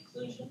diversity and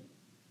inclusion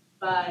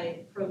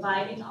by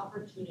providing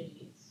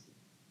opportunities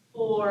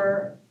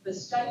for the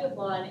study of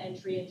law and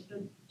entry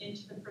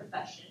into the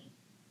profession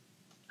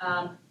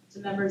to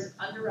members of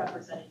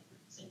underrepresented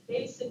groups. And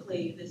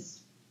basically,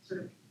 this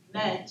sort of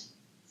meant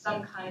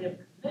some kind of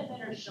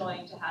commitment or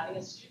showing to having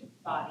a student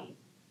body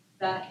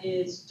that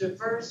is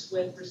diverse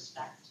with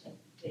respect, and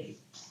they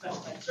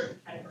specify certain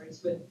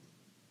categories with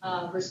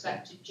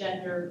respect to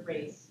gender,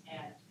 race,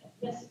 and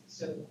ethnicity.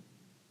 So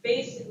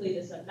basically,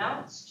 this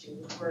amounts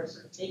to, we're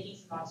sort of making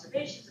some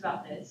observations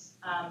about this,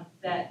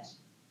 that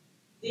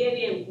the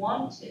ABA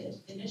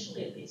wanted,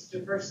 initially at least,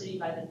 diversity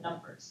by the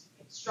numbers,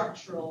 like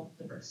structural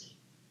diversity.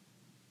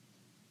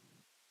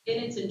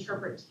 In its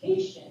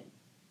interpretation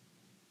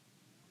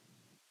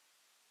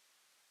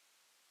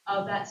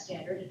of that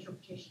standard,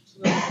 interpretation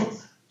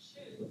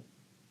 206.2,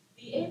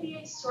 the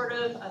ABA sort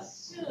of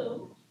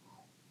assumed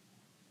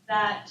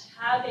that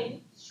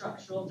having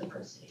structural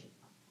diversity,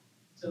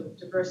 so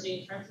diversity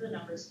in terms of the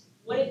numbers,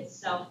 would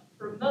itself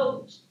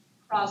promote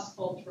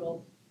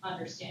cross-cultural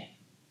understanding.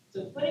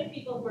 So putting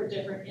people who are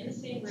different in the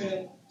same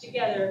room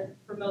together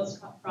promotes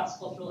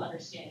cross-cultural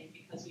understanding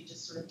because we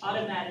just sort of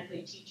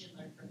automatically teach and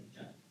learn from each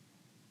other.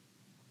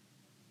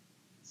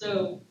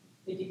 So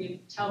if you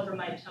could tell from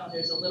my tone,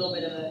 there's a little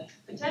bit of a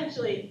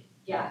potentially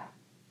gap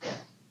there.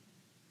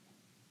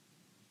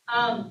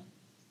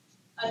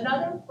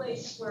 Another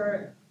place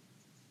where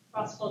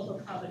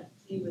cross-cultural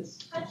competency was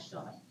touched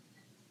on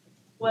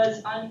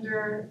was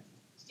under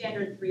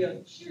Standard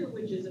 302,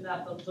 which is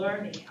about the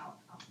learning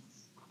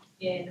outcomes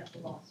in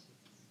law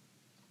students.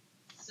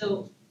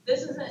 So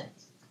this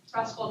isn't,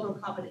 cross-cultural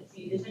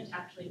competency isn't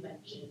actually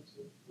mentioned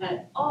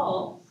at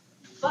all,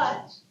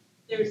 but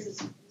there's this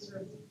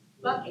sort of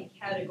bucket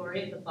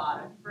category at the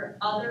bottom for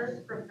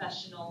other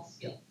professional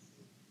skills.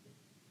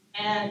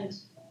 And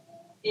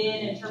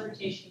in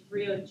interpretation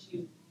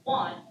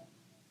 302.1,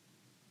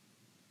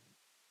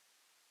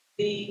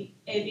 the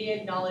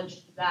ABA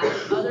acknowledged that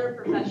other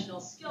professional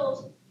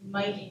skills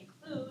might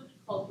include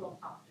cultural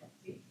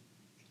competency,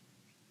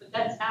 but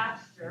that's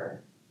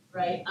after,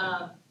 right,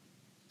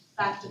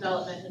 fact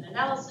development and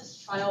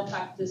analysis, trial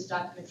practice,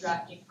 document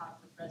drafting,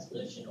 conflict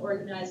resolution,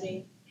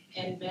 organizing,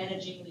 and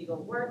managing legal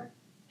work,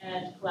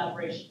 and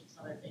collaboration and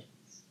some other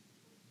things.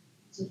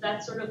 So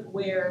that's sort of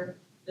where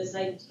this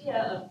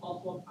idea of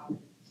cultural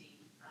competency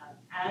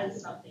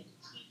as something to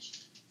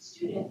teach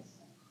students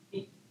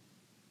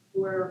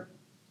who are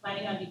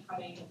planning on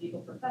becoming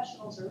legal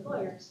professionals or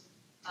lawyers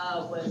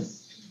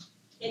was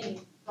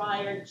hidden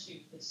prior to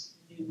this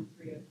new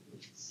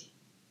 303C.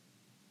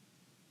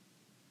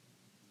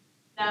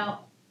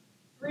 Now,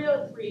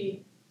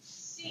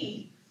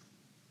 303C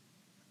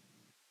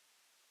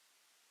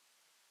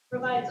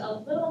provides provides a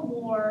little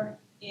more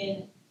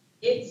in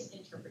its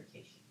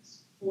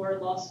interpretations for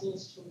law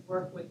schools to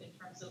work with in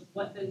terms of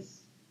what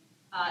this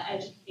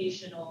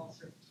educational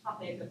sort of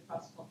topic of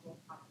cross-cultural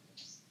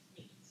competence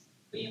means.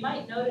 But you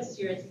might notice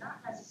here it's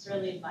not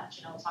necessarily much,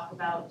 and I'll talk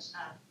about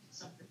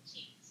some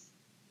critiques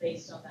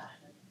based on that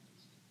in a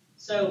minute.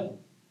 So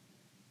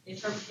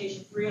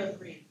interpretation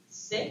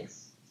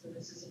 303.6, so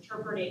this is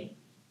interpreting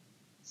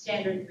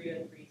standard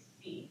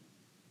 303C,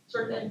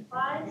 sort of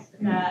implies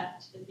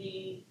that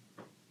the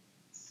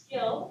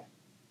skill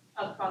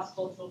of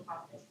cross-cultural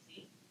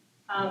competency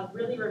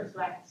really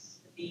reflects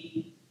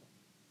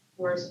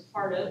or is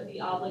part of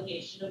the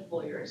obligation of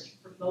lawyers to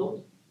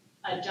promote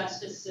a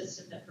justice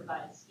system that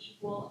provides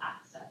equal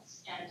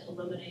access and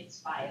eliminates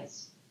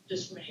bias,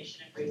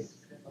 discrimination, and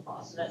racism in the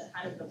law. So that's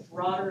kind of the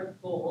broader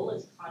goal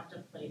as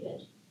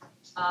contemplated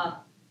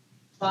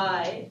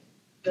by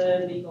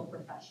the legal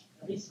profession,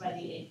 at least by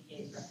the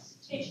APA's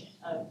representation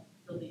of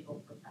the legal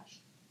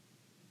profession.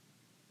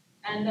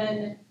 And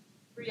then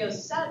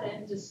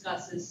 307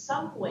 discusses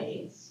some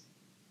ways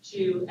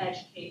to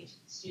educate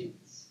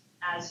students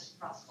as to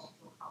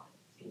cross-cultural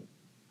competency.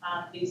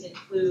 These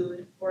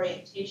include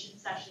orientation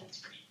sessions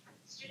for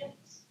incoming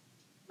students,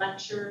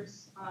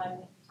 lectures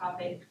on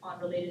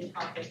related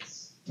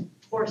topics,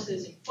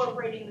 courses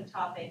incorporating the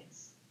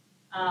topics,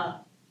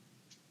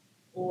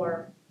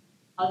 or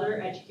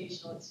other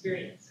educational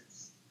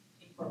experiences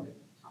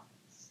incorporating the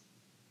topics.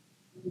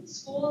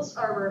 Schools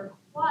are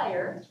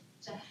required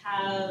to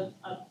have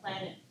a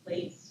plan in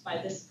place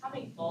by this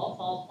coming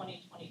fall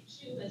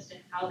 2022, as to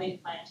how they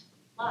plan to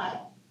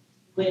comply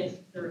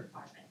with the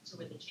requirements or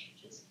with the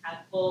changes, have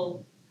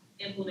full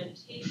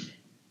implementation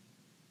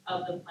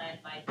of the plan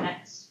by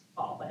next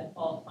fall, by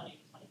fall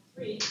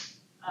 2023.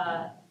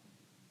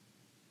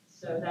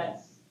 So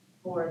that's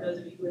for those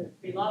of you who are in the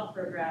pre-law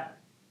program,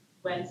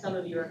 when some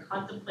of you are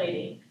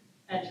contemplating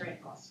entering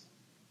law school.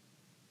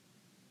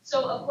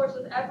 So of course,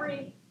 with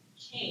every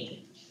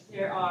change,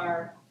 there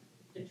are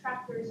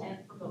detractors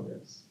and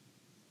promoters,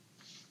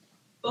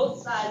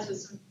 both sides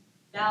with some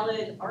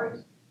valid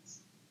arguments.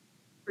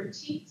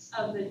 Critiques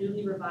of the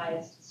newly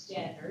revised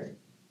standard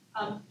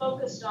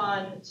focused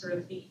on sort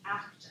of the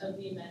act of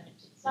the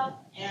amendment itself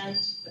and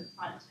the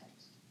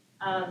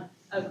content.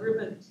 A group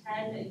of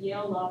 10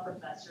 Yale law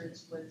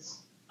professors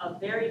was a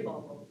very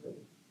vocal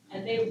group,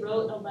 and they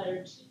wrote a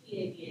letter to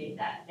the ABA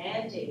that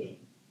mandating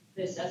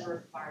this as a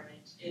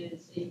requirement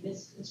is a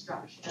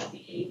misconstruction of the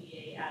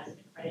ABA as an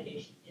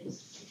accreditation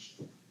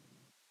institution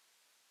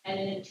and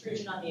an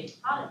intrusion on the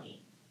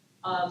autonomy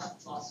of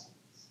law schools.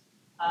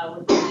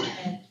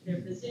 And their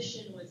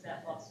position was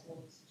that law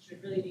schools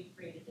should really be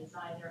free to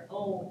design their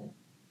own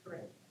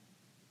curriculum.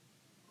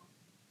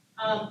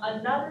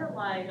 Another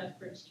line of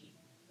critique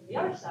from the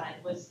other side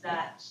was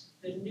that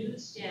the new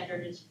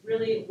standard was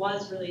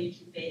really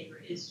too vague, or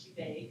is too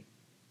vague,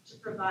 to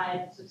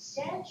provide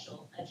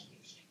substantial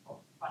education in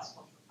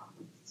cross-cultural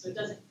competency. So it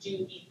doesn't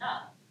do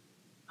enough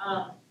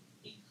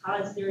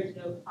because there is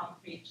no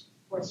concrete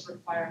course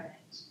requirement.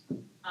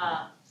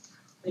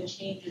 The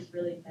change is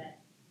really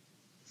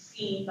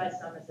seen by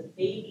some as a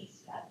baby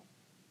step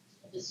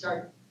to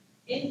start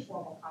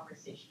informal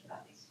conversation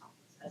about these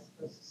topics as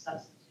opposed to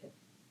substantive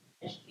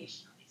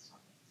education on these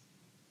topics.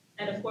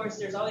 And of course,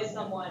 there's always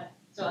someone,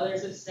 so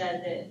others have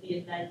said that the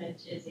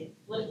amendment is a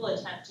political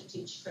attempt to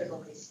teach critical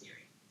race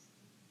theory.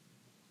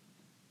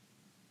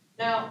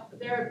 Now,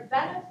 there are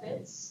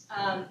benefits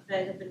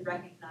that have been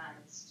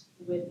recognized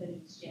with the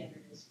new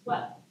standard as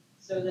well.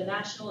 So the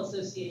National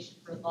Association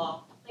for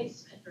Law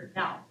Placement, or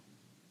NALP,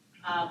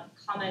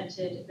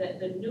 commented that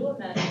the new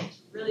amendment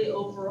really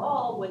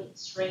overall would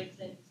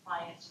strengthen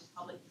client and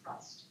public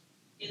trust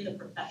in the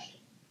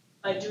profession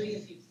by doing a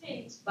few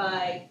things,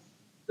 by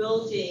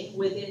building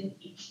within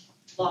each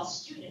law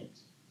student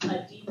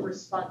a deep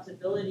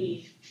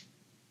responsibility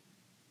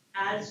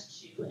as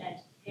to and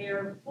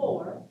care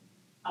for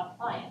a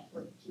client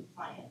or two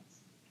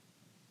clients.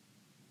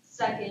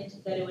 Second,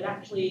 that it would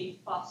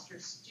actually foster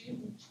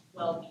student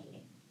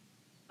well-being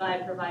by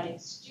providing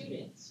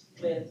students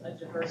with a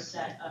diverse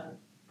set of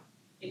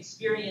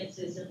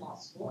experiences in law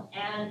school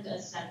and a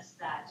sense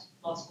that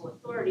law school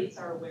authorities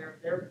are aware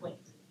of their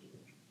points of view.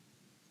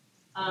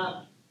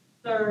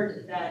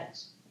 Third, that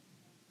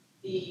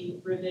the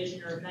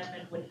revision or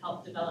amendment would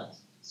help develop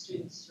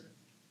students' sort of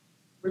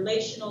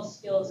relational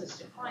skills as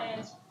to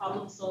clients,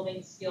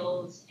 problem-solving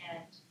skills,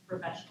 and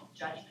professional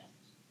judgment.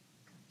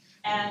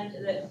 And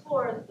that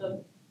fourth,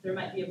 there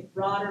might be a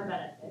broader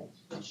benefit,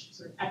 which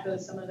sort of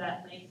echoes some of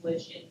that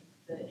language in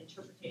the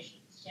interpretation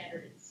of the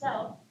standard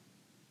itself,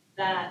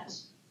 that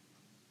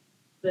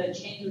the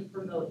change would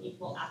promote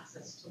equal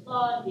access to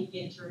law and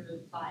begin to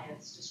remove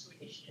bias,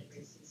 discrimination, and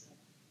racism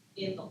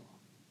in the law.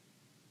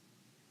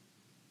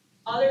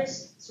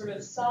 Others sort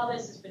of saw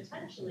this as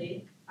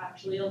potentially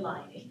actually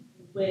aligning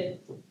with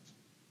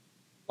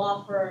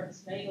law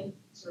firms, many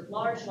sort of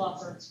large law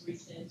firms'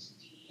 recent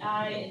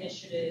DEI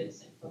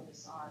initiatives and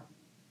focus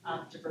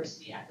on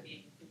diversity, equity,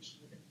 and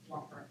inclusion within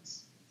law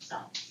firms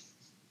themselves.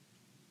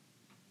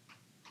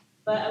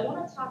 But I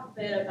want to talk a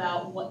bit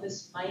about what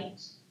this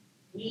might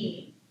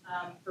mean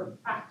for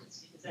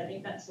practice, because I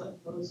think that's what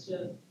most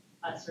of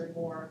us are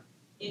more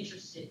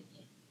interested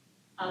in,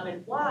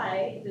 and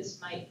why this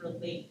might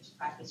relate to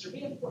practice or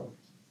be important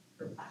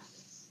for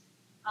practice.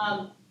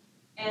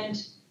 And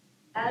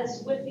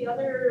as with the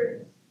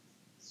other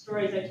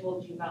stories I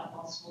told you about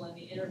law school and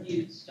the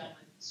interviews done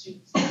with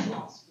students in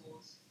law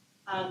schools,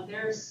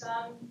 there's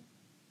some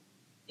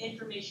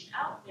information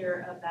out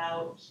there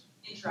about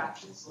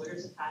interactions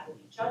lawyers have had with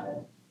each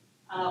other,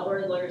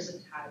 or lawyers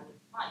have had with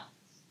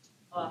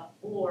clients,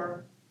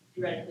 or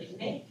theoretically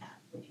may have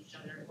with each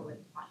other or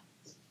with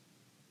clients.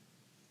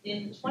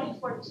 In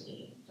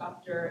 2014,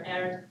 Dr.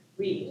 Aaron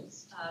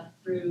Reeves,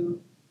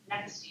 through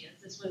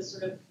Nextians, this was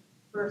sort of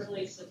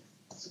virtually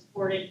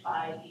supported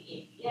by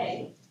the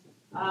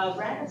ABA,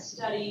 ran a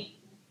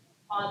study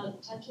on the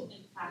potential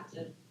impact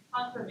of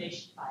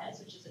confirmation bias,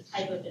 which is a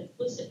type of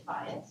implicit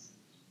bias,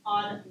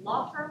 on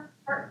law firm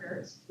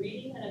partners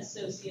reading an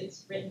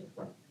associate's written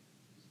work.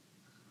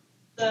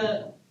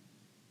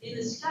 In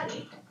the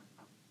study,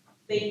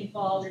 she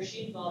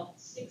involved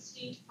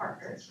 60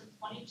 partners from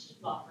 22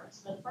 law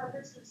firms. The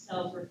partners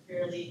themselves were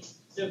fairly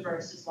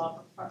diverse, as law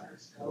firm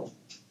partners go.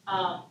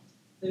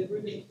 The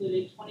group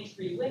included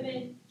 23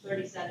 women,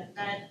 37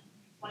 men,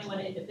 21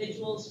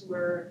 individuals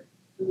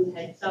who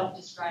had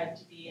self-described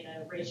to be in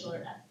a racial or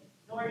ethnic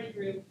minority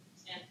group,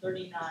 and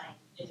 39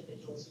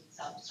 individuals who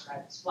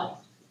self-described as white.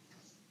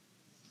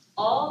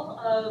 All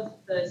of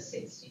the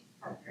 60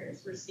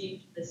 partners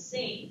received the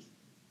same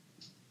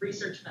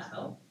research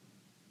memo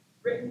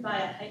written by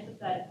a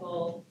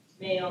hypothetical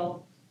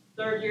male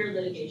third-year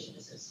litigation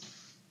associate.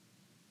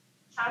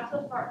 Half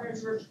the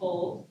partners were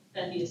told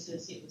that the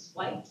associate was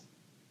white,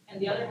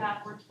 and the other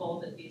half were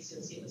told that the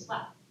associate was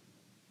black.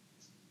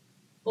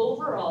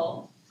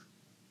 Overall,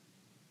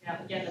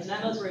 again, the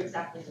memos were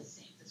exactly the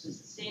same. This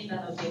was the same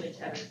memo given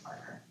to every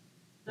partner.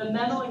 The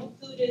memo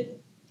included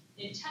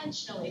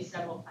intentionally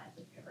several kinds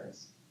of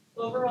errors.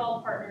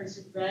 Overall, partners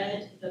who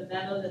read the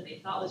memo that they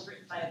thought was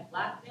written by a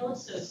black male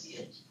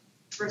associate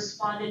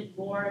responded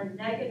more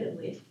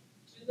negatively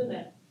to the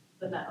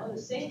memo,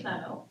 the same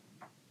memo,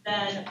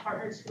 than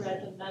partners who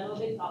read the memo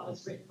they thought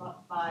was written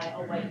by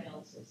a white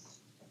male associate.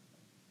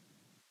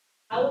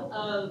 Out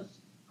of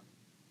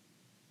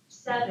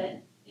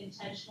 7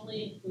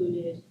 intentionally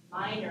included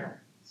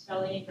minor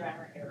spelling and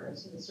grammar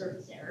errors and the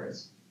surface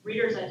errors,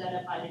 readers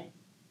identified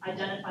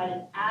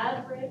an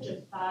average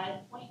of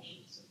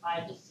 5.8, so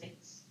 5 to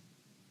 6,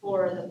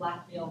 for the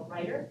black male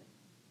writer,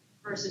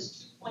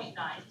 versus 2.9,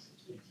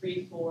 so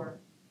 3,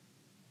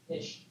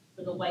 4-ish,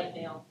 for the white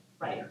male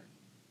writer.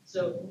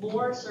 So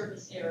more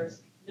surface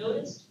errors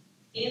noticed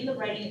in the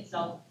writing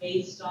itself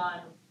based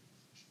on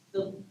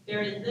the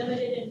very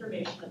limited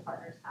information the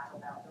partners have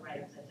about the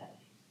writer's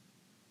identity.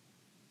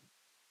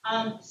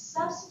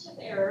 Substantive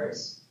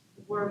errors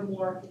were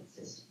more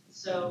consistent.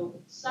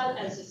 So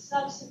as to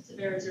substantive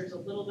errors, there's a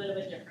little bit of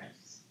a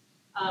difference,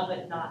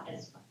 but not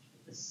as much.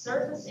 The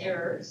surface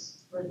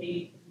errors, or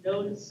the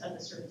notice of the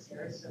surface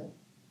errors, so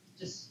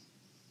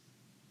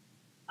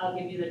I'll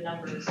give you the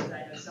numbers because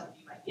I know some of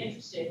you might be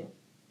interested.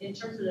 In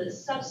terms of the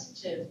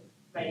substantive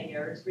writing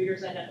errors,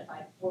 readers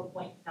identified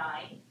 4.9,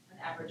 an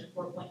average of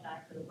 4.9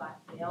 for the black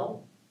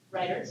male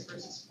writers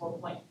versus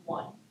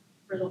 4.1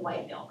 for the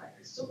white male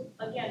writers. So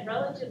again,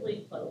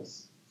 relatively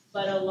close,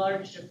 but a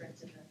large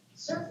difference in the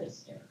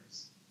surface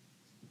errors.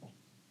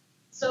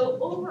 So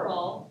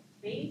overall,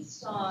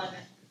 based on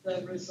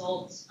the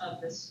results of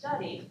the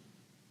study,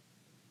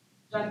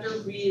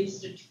 Dr. Reeves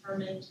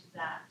determined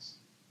that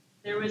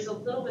there was a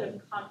little bit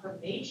of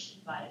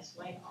confirmation bias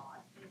going on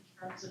in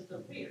terms of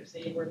the readers.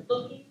 They were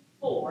looking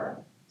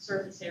for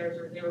surface errors,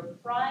 or they were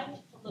primed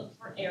to look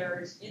for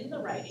errors in the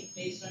writing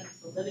based on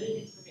the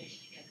limited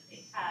information, again, that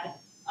they had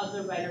of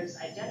the writer's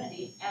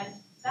identity, and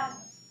found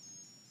them.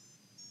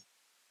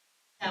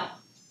 Now,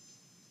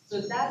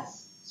 so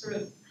that's sort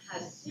of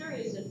has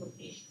serious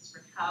implications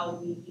for how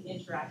we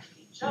interact with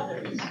each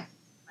other,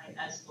 right,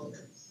 as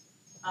lawyers,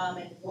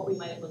 and what we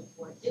might look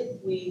for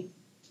if we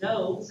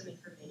know some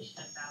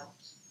information about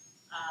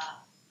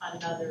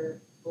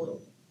another lawyer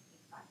in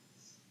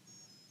practice.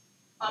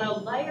 On a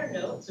lighter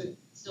note, so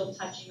still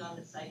touching on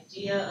this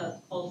idea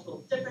of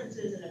cultural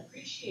differences and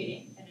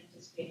appreciating and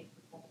anticipating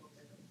for cultural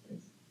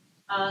differences,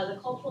 the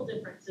cultural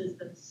differences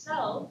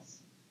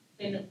themselves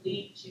can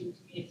lead to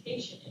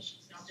communication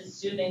issues. Now, I'll just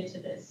zoom into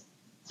this.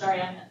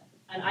 Sorry, I'm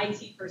an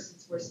IT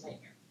person's worst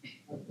nightmare.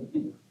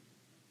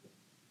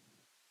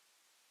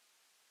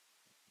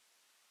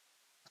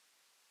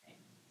 Okay.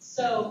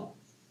 So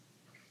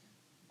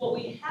what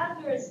we have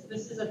here is,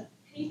 this is a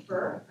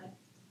paper,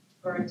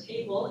 or a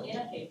table in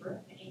a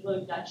paper, an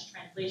Anglo-Dutch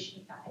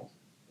translation guide,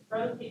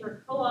 from a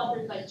paper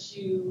co-authored by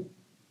 2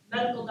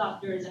 medical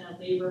doctors and a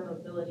labor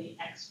mobility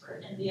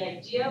expert. And the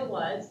idea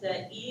was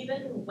that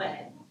even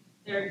when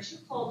there are 2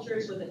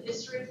 cultures with a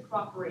history of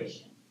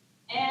cooperation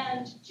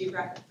and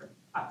geographic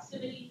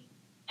proximity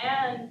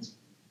and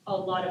a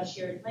lot of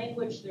shared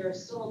language, there are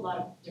still a lot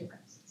of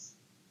differences.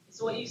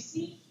 So what you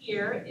see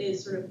here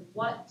is sort of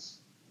what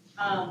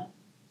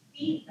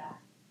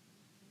feedback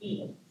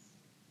means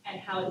and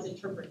how it's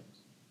interpreted,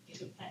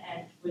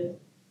 and with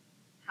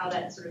how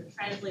that's sort of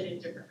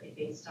translated differently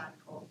based on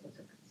cultural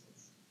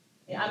differences.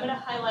 Okay, I'm going to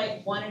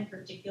highlight one in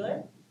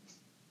particular.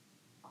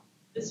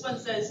 This one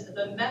says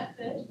the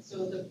method,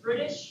 so the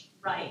British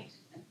right,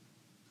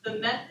 the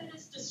method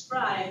is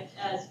described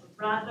as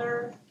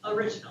rather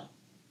original.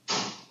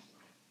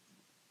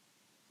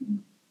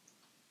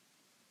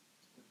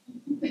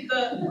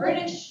 The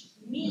British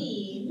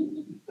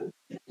mean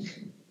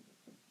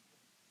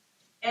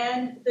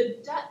and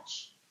the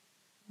Dutch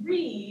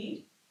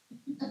read,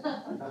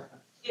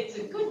 it's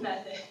a good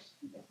method.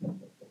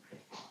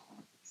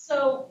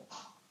 So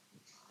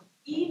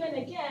even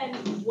again,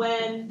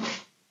 when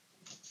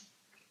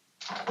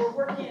we're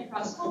working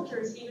across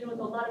cultures, even with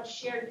a lot of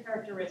shared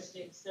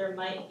characteristics, there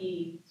might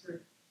be sort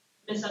of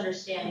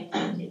misunderstanding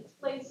that takes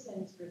place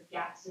and sort of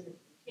gaps in the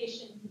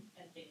communication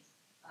and things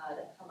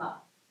that come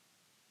up.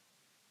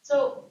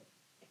 So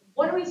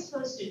what are we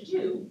supposed to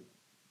do?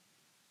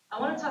 I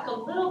want to talk a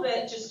little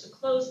bit, just to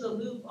close the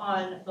loop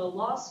on the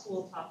law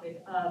school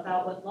topic,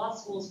 about what law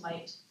schools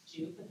might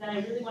do, but then I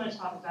really want to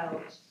talk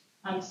about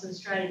some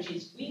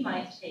strategies we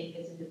might take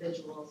as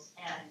individuals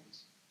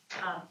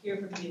and hear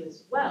from you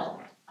as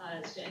well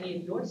as to any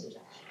of your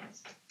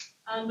suggestions.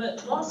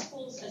 But law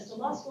schools, as to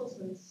law schools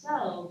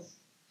themselves,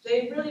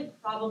 they really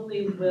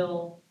probably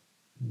will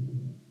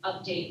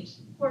update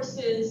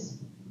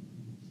courses,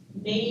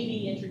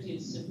 maybe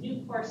introduce some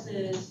new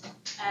courses,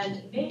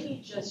 and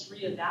maybe just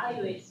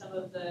reevaluate some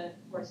of the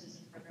courses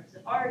and programs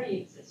that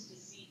already exist to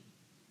see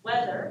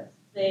whether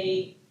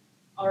they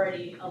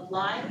already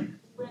align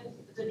with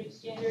the new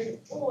standard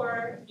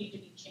or need to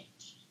be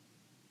changed.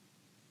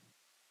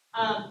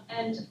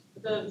 And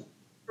the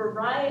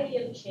variety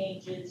of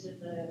changes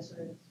and the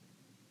sort of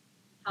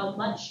how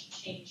much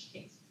change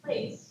takes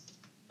place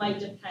might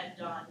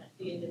depend on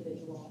the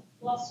individual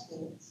law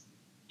schools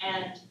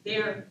and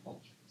their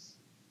cultures.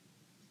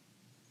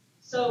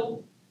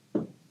 So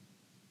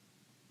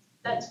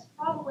that's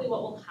probably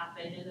what will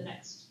happen in the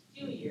next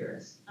few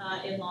years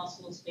in law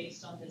schools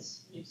based on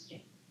this new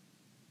standard.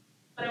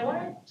 But I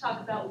want to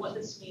talk about what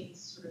this means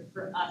sort of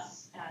for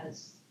us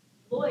as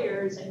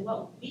lawyers and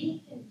what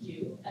we can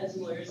do as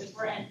lawyers if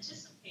we're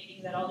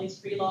anticipating that all these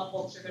free law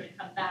folks are going to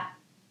come back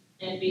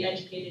and be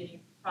educated in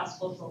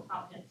cross-cultural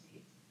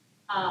competencies,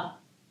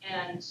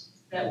 and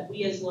that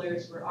we as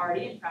lawyers who are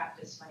already in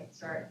practice might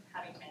start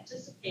having to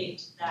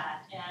anticipate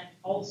that and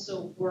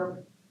also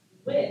work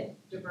with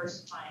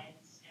diverse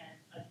clients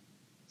and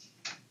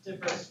a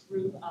diverse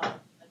group of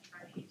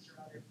attorneys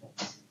or other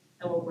folks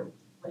that we're working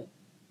with.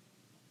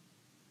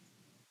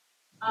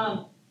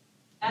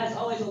 As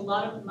always, a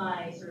lot of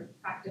my sort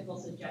of practical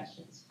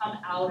suggestions come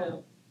out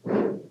of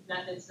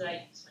methods that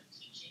I use when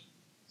teaching.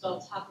 So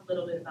I'll talk a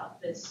little bit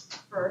about this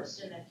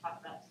first and then talk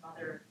about some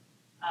other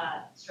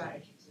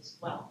strategies as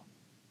well.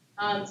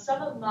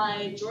 Some of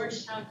my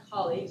Georgetown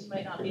colleagues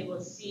might not be able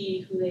to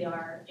see who they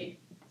are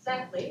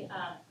exactly,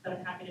 but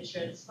I'm happy to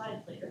share the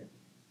slides later.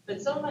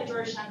 But some of my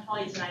Georgetown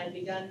colleagues and I have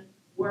begun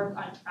work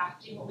on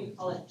crafting what we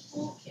call a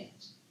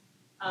toolkit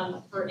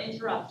for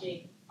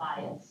interrupting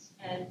bias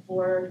and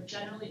for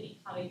generally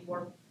becoming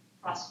more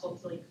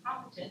cross-culturally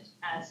competent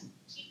as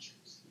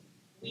teachers.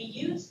 We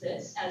use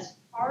this as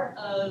part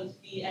of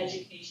the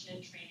education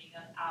and training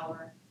of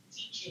our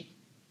teaching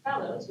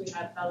fellows. We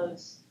have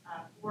fellows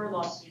who are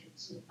law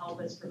students who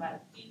help us provide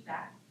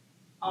feedback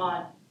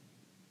on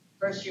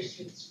first-year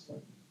students'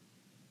 work.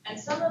 And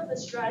some of the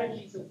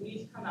strategies that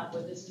we've come up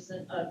with, this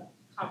isn't a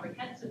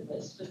comprehensive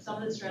list, but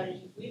some of the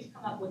strategies we've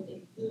come up with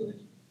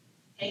include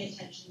paying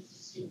attention to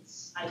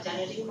students'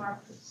 identity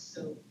markers,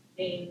 so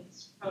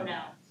names,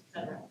 pronouns,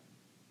 etc.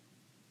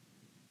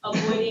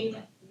 Avoiding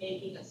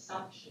making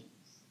assumptions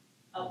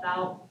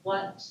about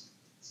what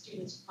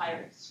students'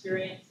 prior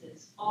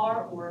experiences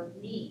are or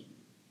mean.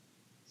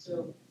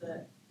 So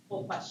the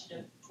whole question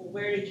of, well,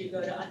 where did you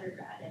go to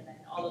undergrad, and then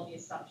all of the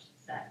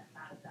assumptions that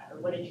come out of that,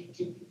 or what did you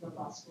do before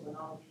law school, and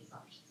all of the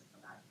assumptions that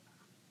come out of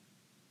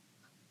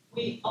that.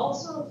 We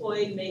also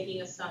avoid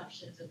making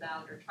assumptions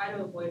about, or try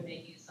to avoid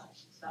making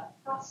assumptions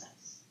about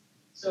process.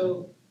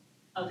 So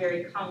a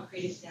very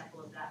concrete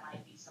example of that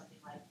might be something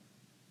like,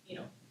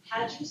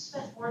 had you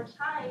spent more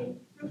time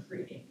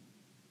proofreading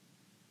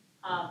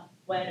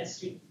when a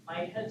student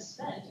might have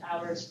spent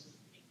hours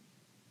proofreading?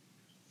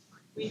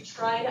 We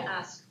try to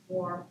ask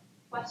more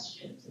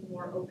questions and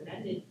more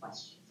open-ended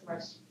questions of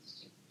our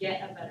students to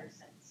get a better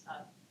sense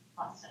of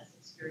process,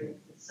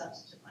 experiences,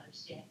 substantive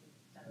understanding,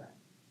 etc.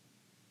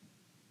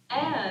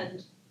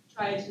 And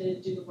try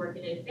to do the work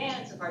in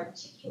advance of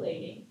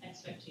articulating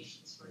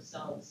expectations for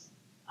ourselves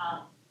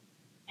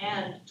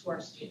and to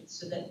our students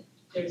so that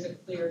there's a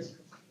clear sort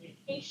of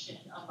communication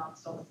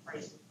amongst all the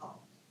parties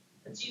involved.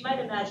 And so you might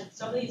imagine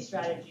some of these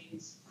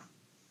strategies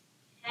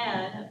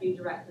can be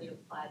directly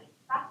applied in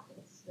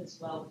practice as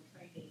well with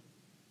training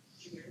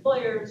junior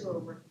lawyers or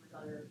working with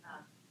other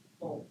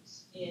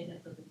folks in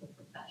the legal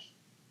profession.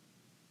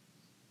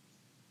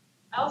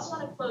 I also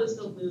want to close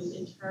the loop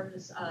in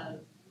terms of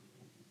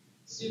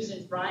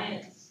Susan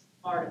Bryant's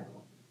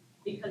article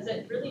because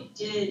it really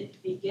did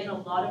begin a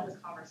lot of the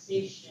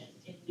conversation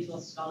in legal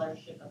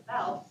scholarship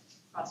about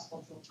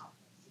cross-cultural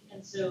competency.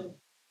 And so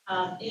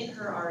in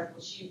her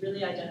article, she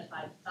really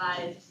identified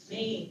 5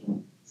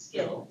 main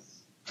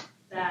skills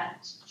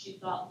that she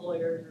thought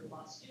lawyers or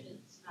law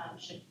students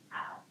should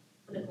have,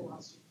 clinical law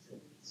students at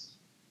least,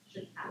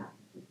 should have.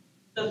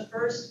 The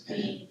first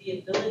being the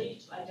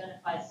ability to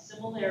identify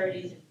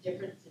similarities and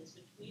differences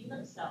between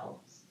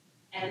themselves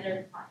and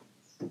their clients.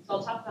 So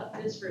I'll talk about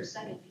this for a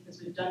second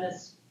because I've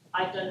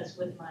done this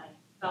with my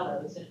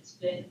fellows, and it's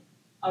been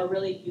a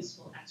really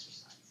useful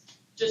exercise.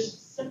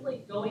 Just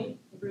simply going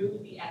through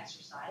the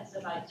exercise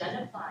of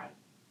identifying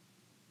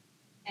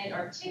and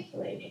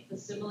articulating the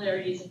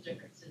similarities and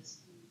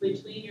differences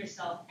between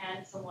yourself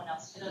and someone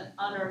else can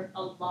unearth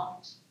a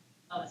lot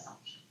of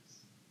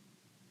assumptions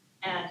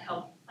and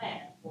help you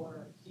plan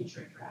for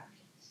future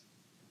interactions.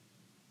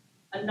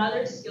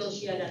 Another skill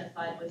she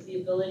identified was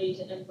the ability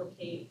to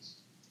implicate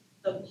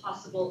the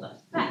possible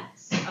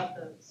effects of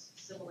those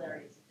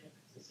similarities and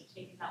differences. So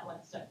taking that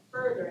one step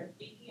further and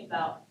thinking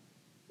about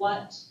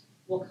what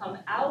will come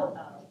out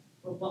of,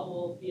 or what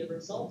will be a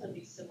result of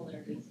these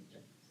similarities and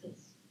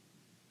differences.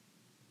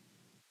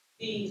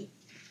 The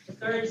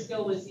third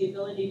skill was the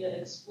ability to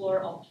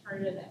explore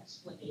alternative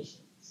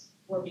explanations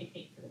for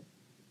behavior.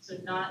 So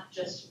not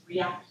just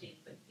reacting,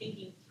 but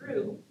thinking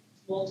through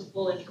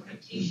multiple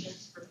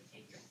interpretations for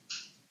behavior.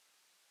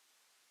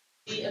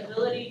 The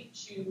ability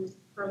to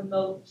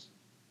promote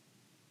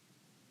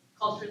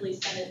culturally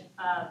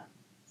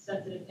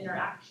sensitive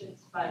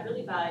interactions by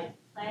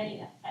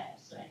planning ahead,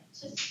 so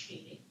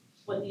anticipating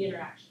what the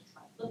interactions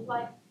might look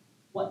like,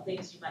 what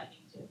things you might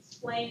need to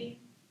explain,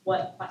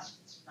 what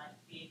questions you might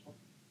be able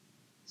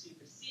to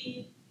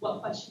receive,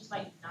 what questions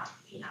might not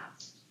be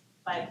asked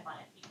by a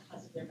client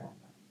because of their background.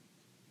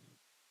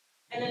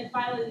 And then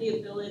finally, the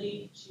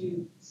ability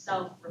to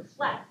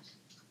self-reflect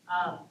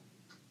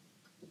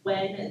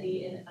when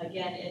the,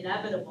 again,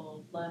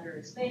 inevitable blunder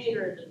is made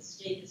or the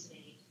mistake is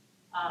made,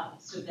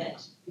 so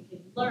that we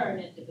can learn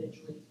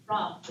individually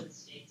from the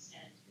mistakes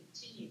and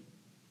continue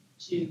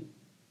to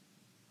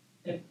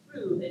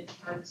improve in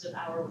terms of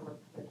our work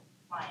with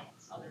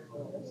clients, other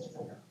lawyers,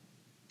 etc.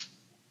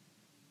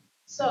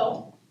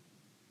 So,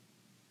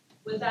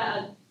 with that,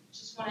 I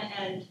just want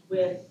to end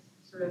with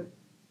sort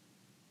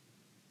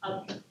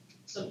of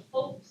some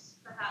hopes,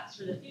 perhaps,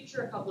 for the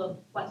future, a couple of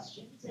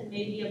questions, and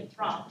maybe a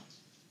prompt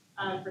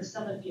for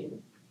some of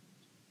you.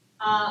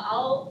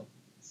 I'll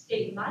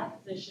state my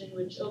position,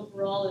 which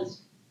overall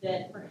is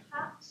that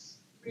perhaps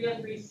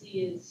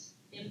 303C is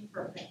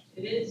imperfect.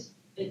 It is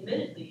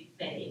admittedly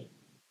vague,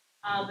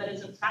 but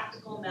as a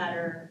practical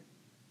matter,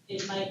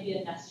 it might be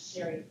a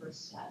necessary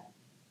first step.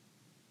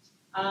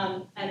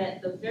 And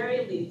at the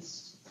very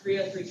least,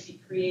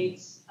 303C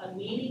creates a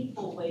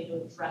meaningful way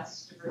to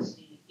address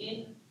diversity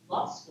in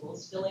law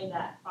schools, filling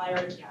that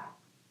prior gap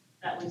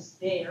that was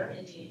there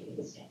in the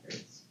ABA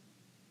standards.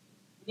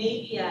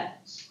 Maybe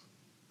at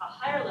a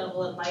higher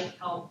level, it might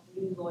help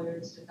new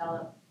lawyers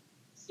develop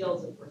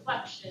skills of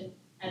reflection,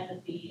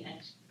 empathy,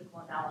 and critical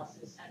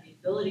analysis, and the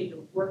ability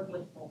to work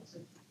with folks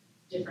of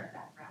different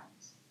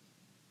backgrounds.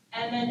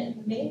 And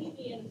then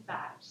maybe, in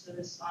fact, so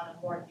this on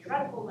a more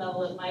theoretical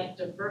level, it might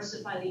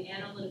diversify the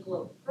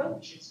analytical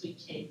approaches we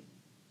take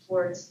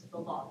towards the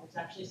law. There's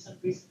actually some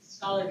recent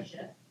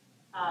scholarship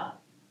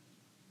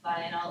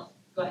and I'll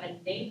go ahead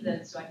and name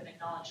them so I can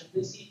acknowledge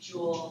Lucy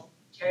Jewell,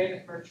 Terry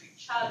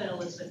McMurtry-Chubb, and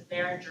Elizabeth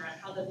Berenger on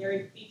how the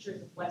very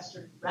features of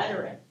Western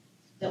rhetoric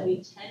that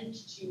we tend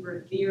to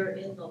revere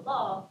in the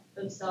law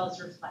themselves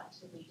reflect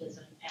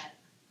elitism and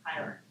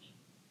hierarchy.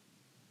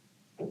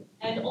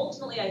 And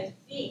ultimately, I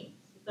think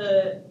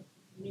the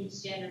new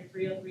standard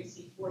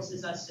 303C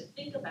forces us to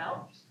think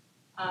about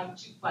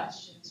 2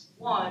 questions.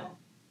 One,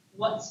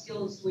 what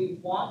skills do we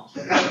want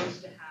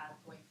lawyers to have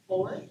going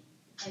forward?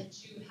 And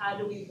 2, how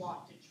do we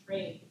want to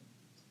train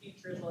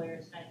future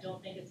lawyers? And I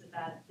don't think it's a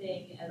bad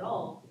thing at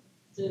all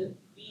to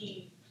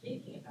be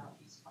thinking about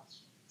these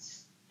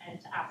questions and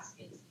to ask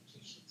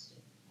institutions to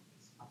think about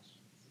these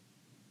questions.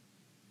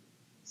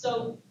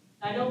 So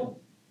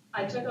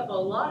I took up a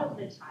lot of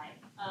the time,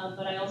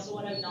 but I also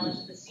want to acknowledge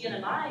that the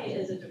CNMI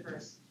is a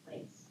diverse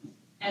place.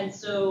 And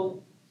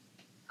so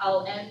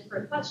I'll end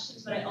for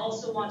questions, but I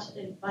also want to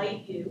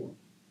invite you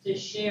to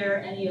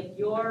share any of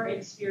your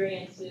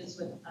experiences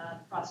with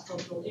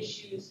cross-cultural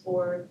issues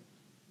or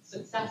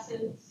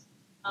successes,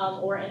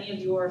 or any of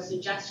your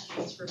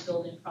suggestions for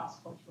building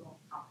cross-cultural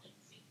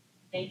competency.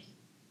 Thank you.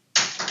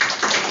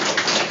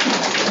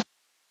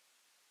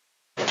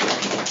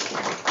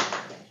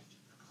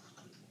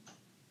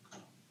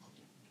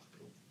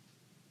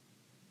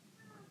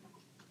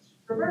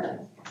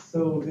 Roberta.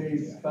 So they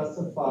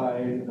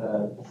specify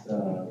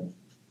that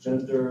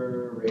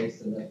gender,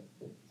 race, and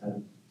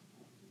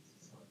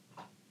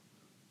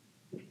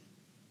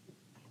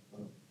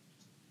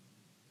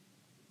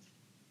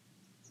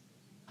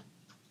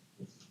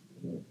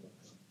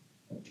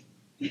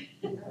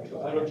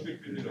I don't think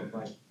we don't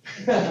mind.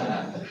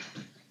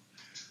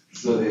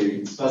 So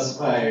they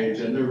specify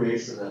gender,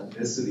 race, and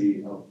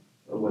ethnicity of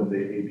when the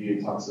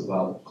ABA talks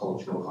about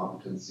cultural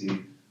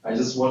competency. I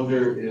just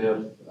wonder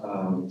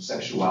if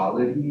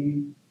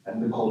sexuality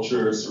and the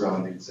culture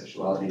surrounding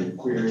sexuality and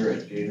queer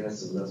and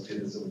gayness and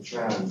lesbianism and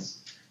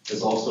trans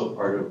is also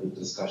part of the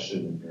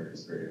discussion in your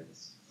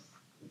experience.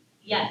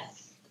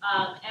 Yes,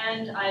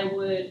 and I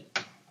would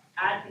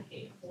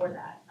advocate for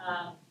that.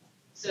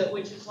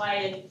 Which is why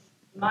in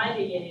my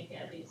beginning,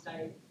 at least,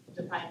 I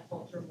define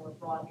culture more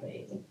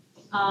broadly.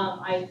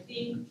 I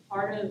think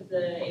part of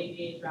the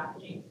ABA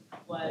drafting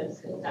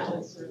was that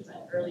was sort of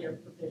an earlier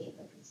provision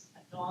that was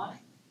kept on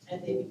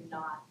and maybe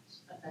not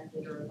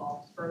amended or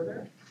evolved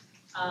further.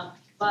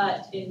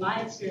 But in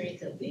my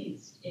experience, at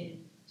least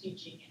in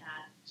teaching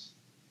at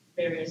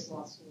various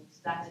law schools,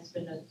 that has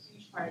been a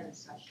huge part of the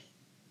discussion.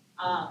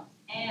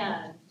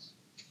 And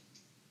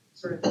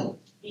sort of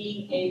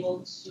being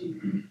able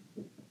to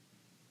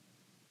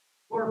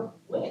work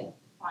with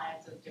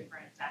clients of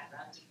different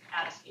backgrounds and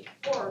advocate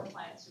for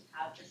clients who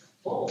have different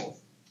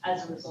goals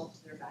as a result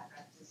of their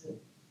backgrounds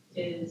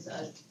is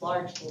a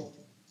large goal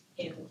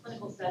in the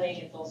clinical setting.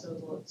 It's also a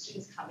goal that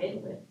students come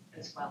in with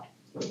as well.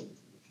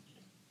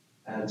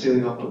 And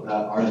tailing off of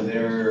that, are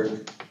there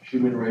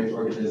human rights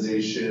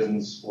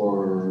organizations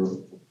or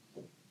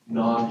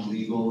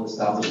non-legal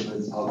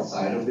establishments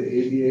outside of the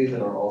ABA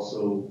that are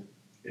also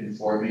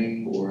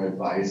informing or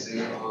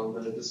advising on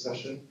the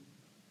discussion?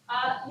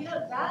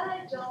 That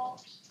I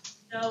don't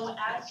know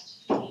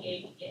as to the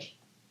ABA.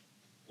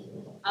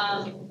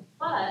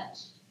 But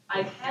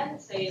I can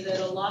say that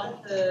a lot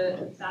of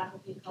the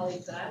faculty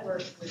colleagues that I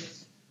work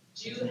with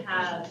do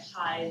have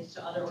ties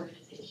to other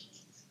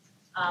organizations.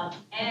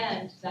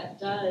 And that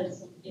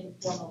does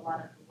inform a lot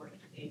of the work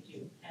that they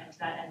do. And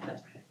that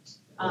ends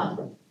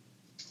up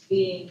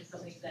being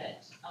something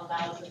that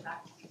allows the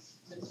faculty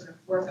to sort of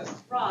work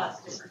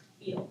across different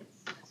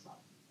fields as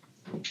well.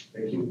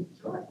 Thank you.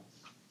 Sure.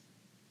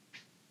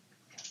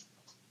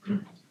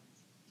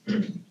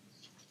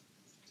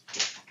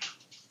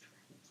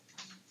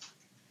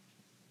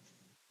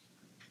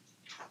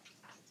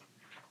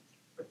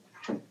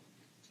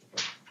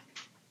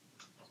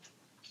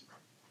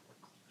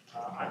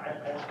 I have a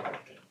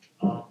question.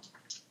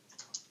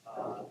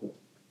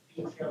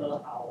 Can you share a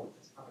little how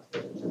this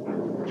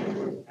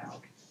conversation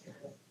now?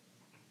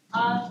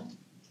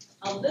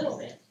 A little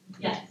bit,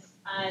 yes.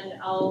 And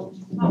I'll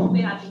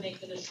probably have to make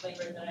the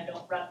disclaimer that I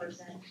don't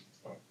represent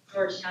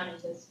Georgetown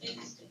in this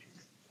instance.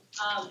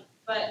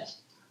 But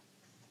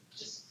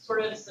just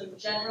sort of some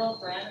general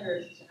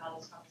parameters as to how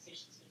this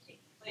conversation is going to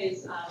take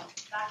place.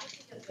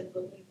 Faculty have been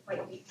looking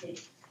quite deeply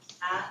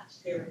at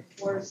their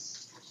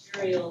course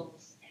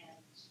materials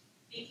and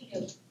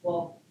thinking of,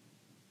 well,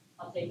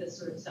 I'll take this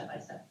sort of step by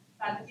step.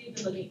 Faculty have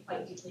been looking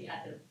quite deeply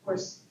at their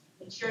course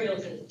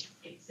materials that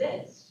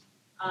exist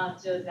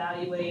to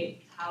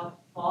evaluate how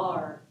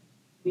far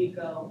we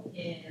go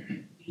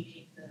in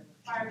meeting the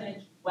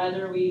requirement,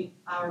 whether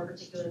our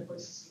particular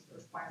courses meet the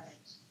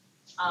requirement,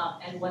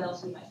 and what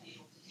else we might be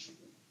able to do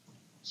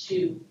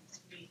to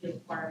meet the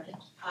requirement.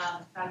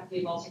 Faculty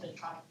have also been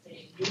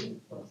contemplating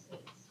new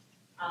courses,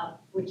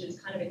 which is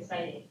kind of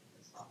exciting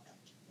as well.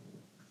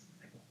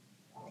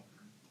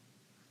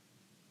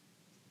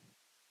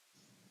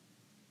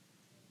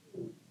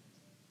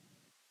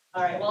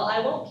 All right, well,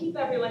 I won't keep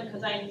everyone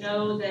because I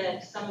know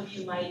that some of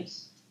you might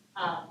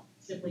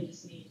simply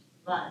just need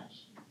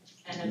lunch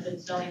and have been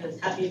smelling those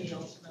happy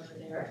meals from over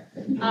there.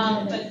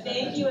 But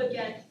thank you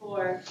again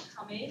for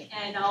coming,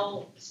 and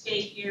I'll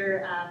stay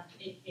here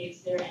in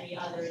case there are any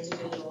other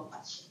individual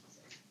questions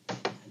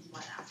that you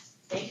want to ask.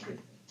 Thank you.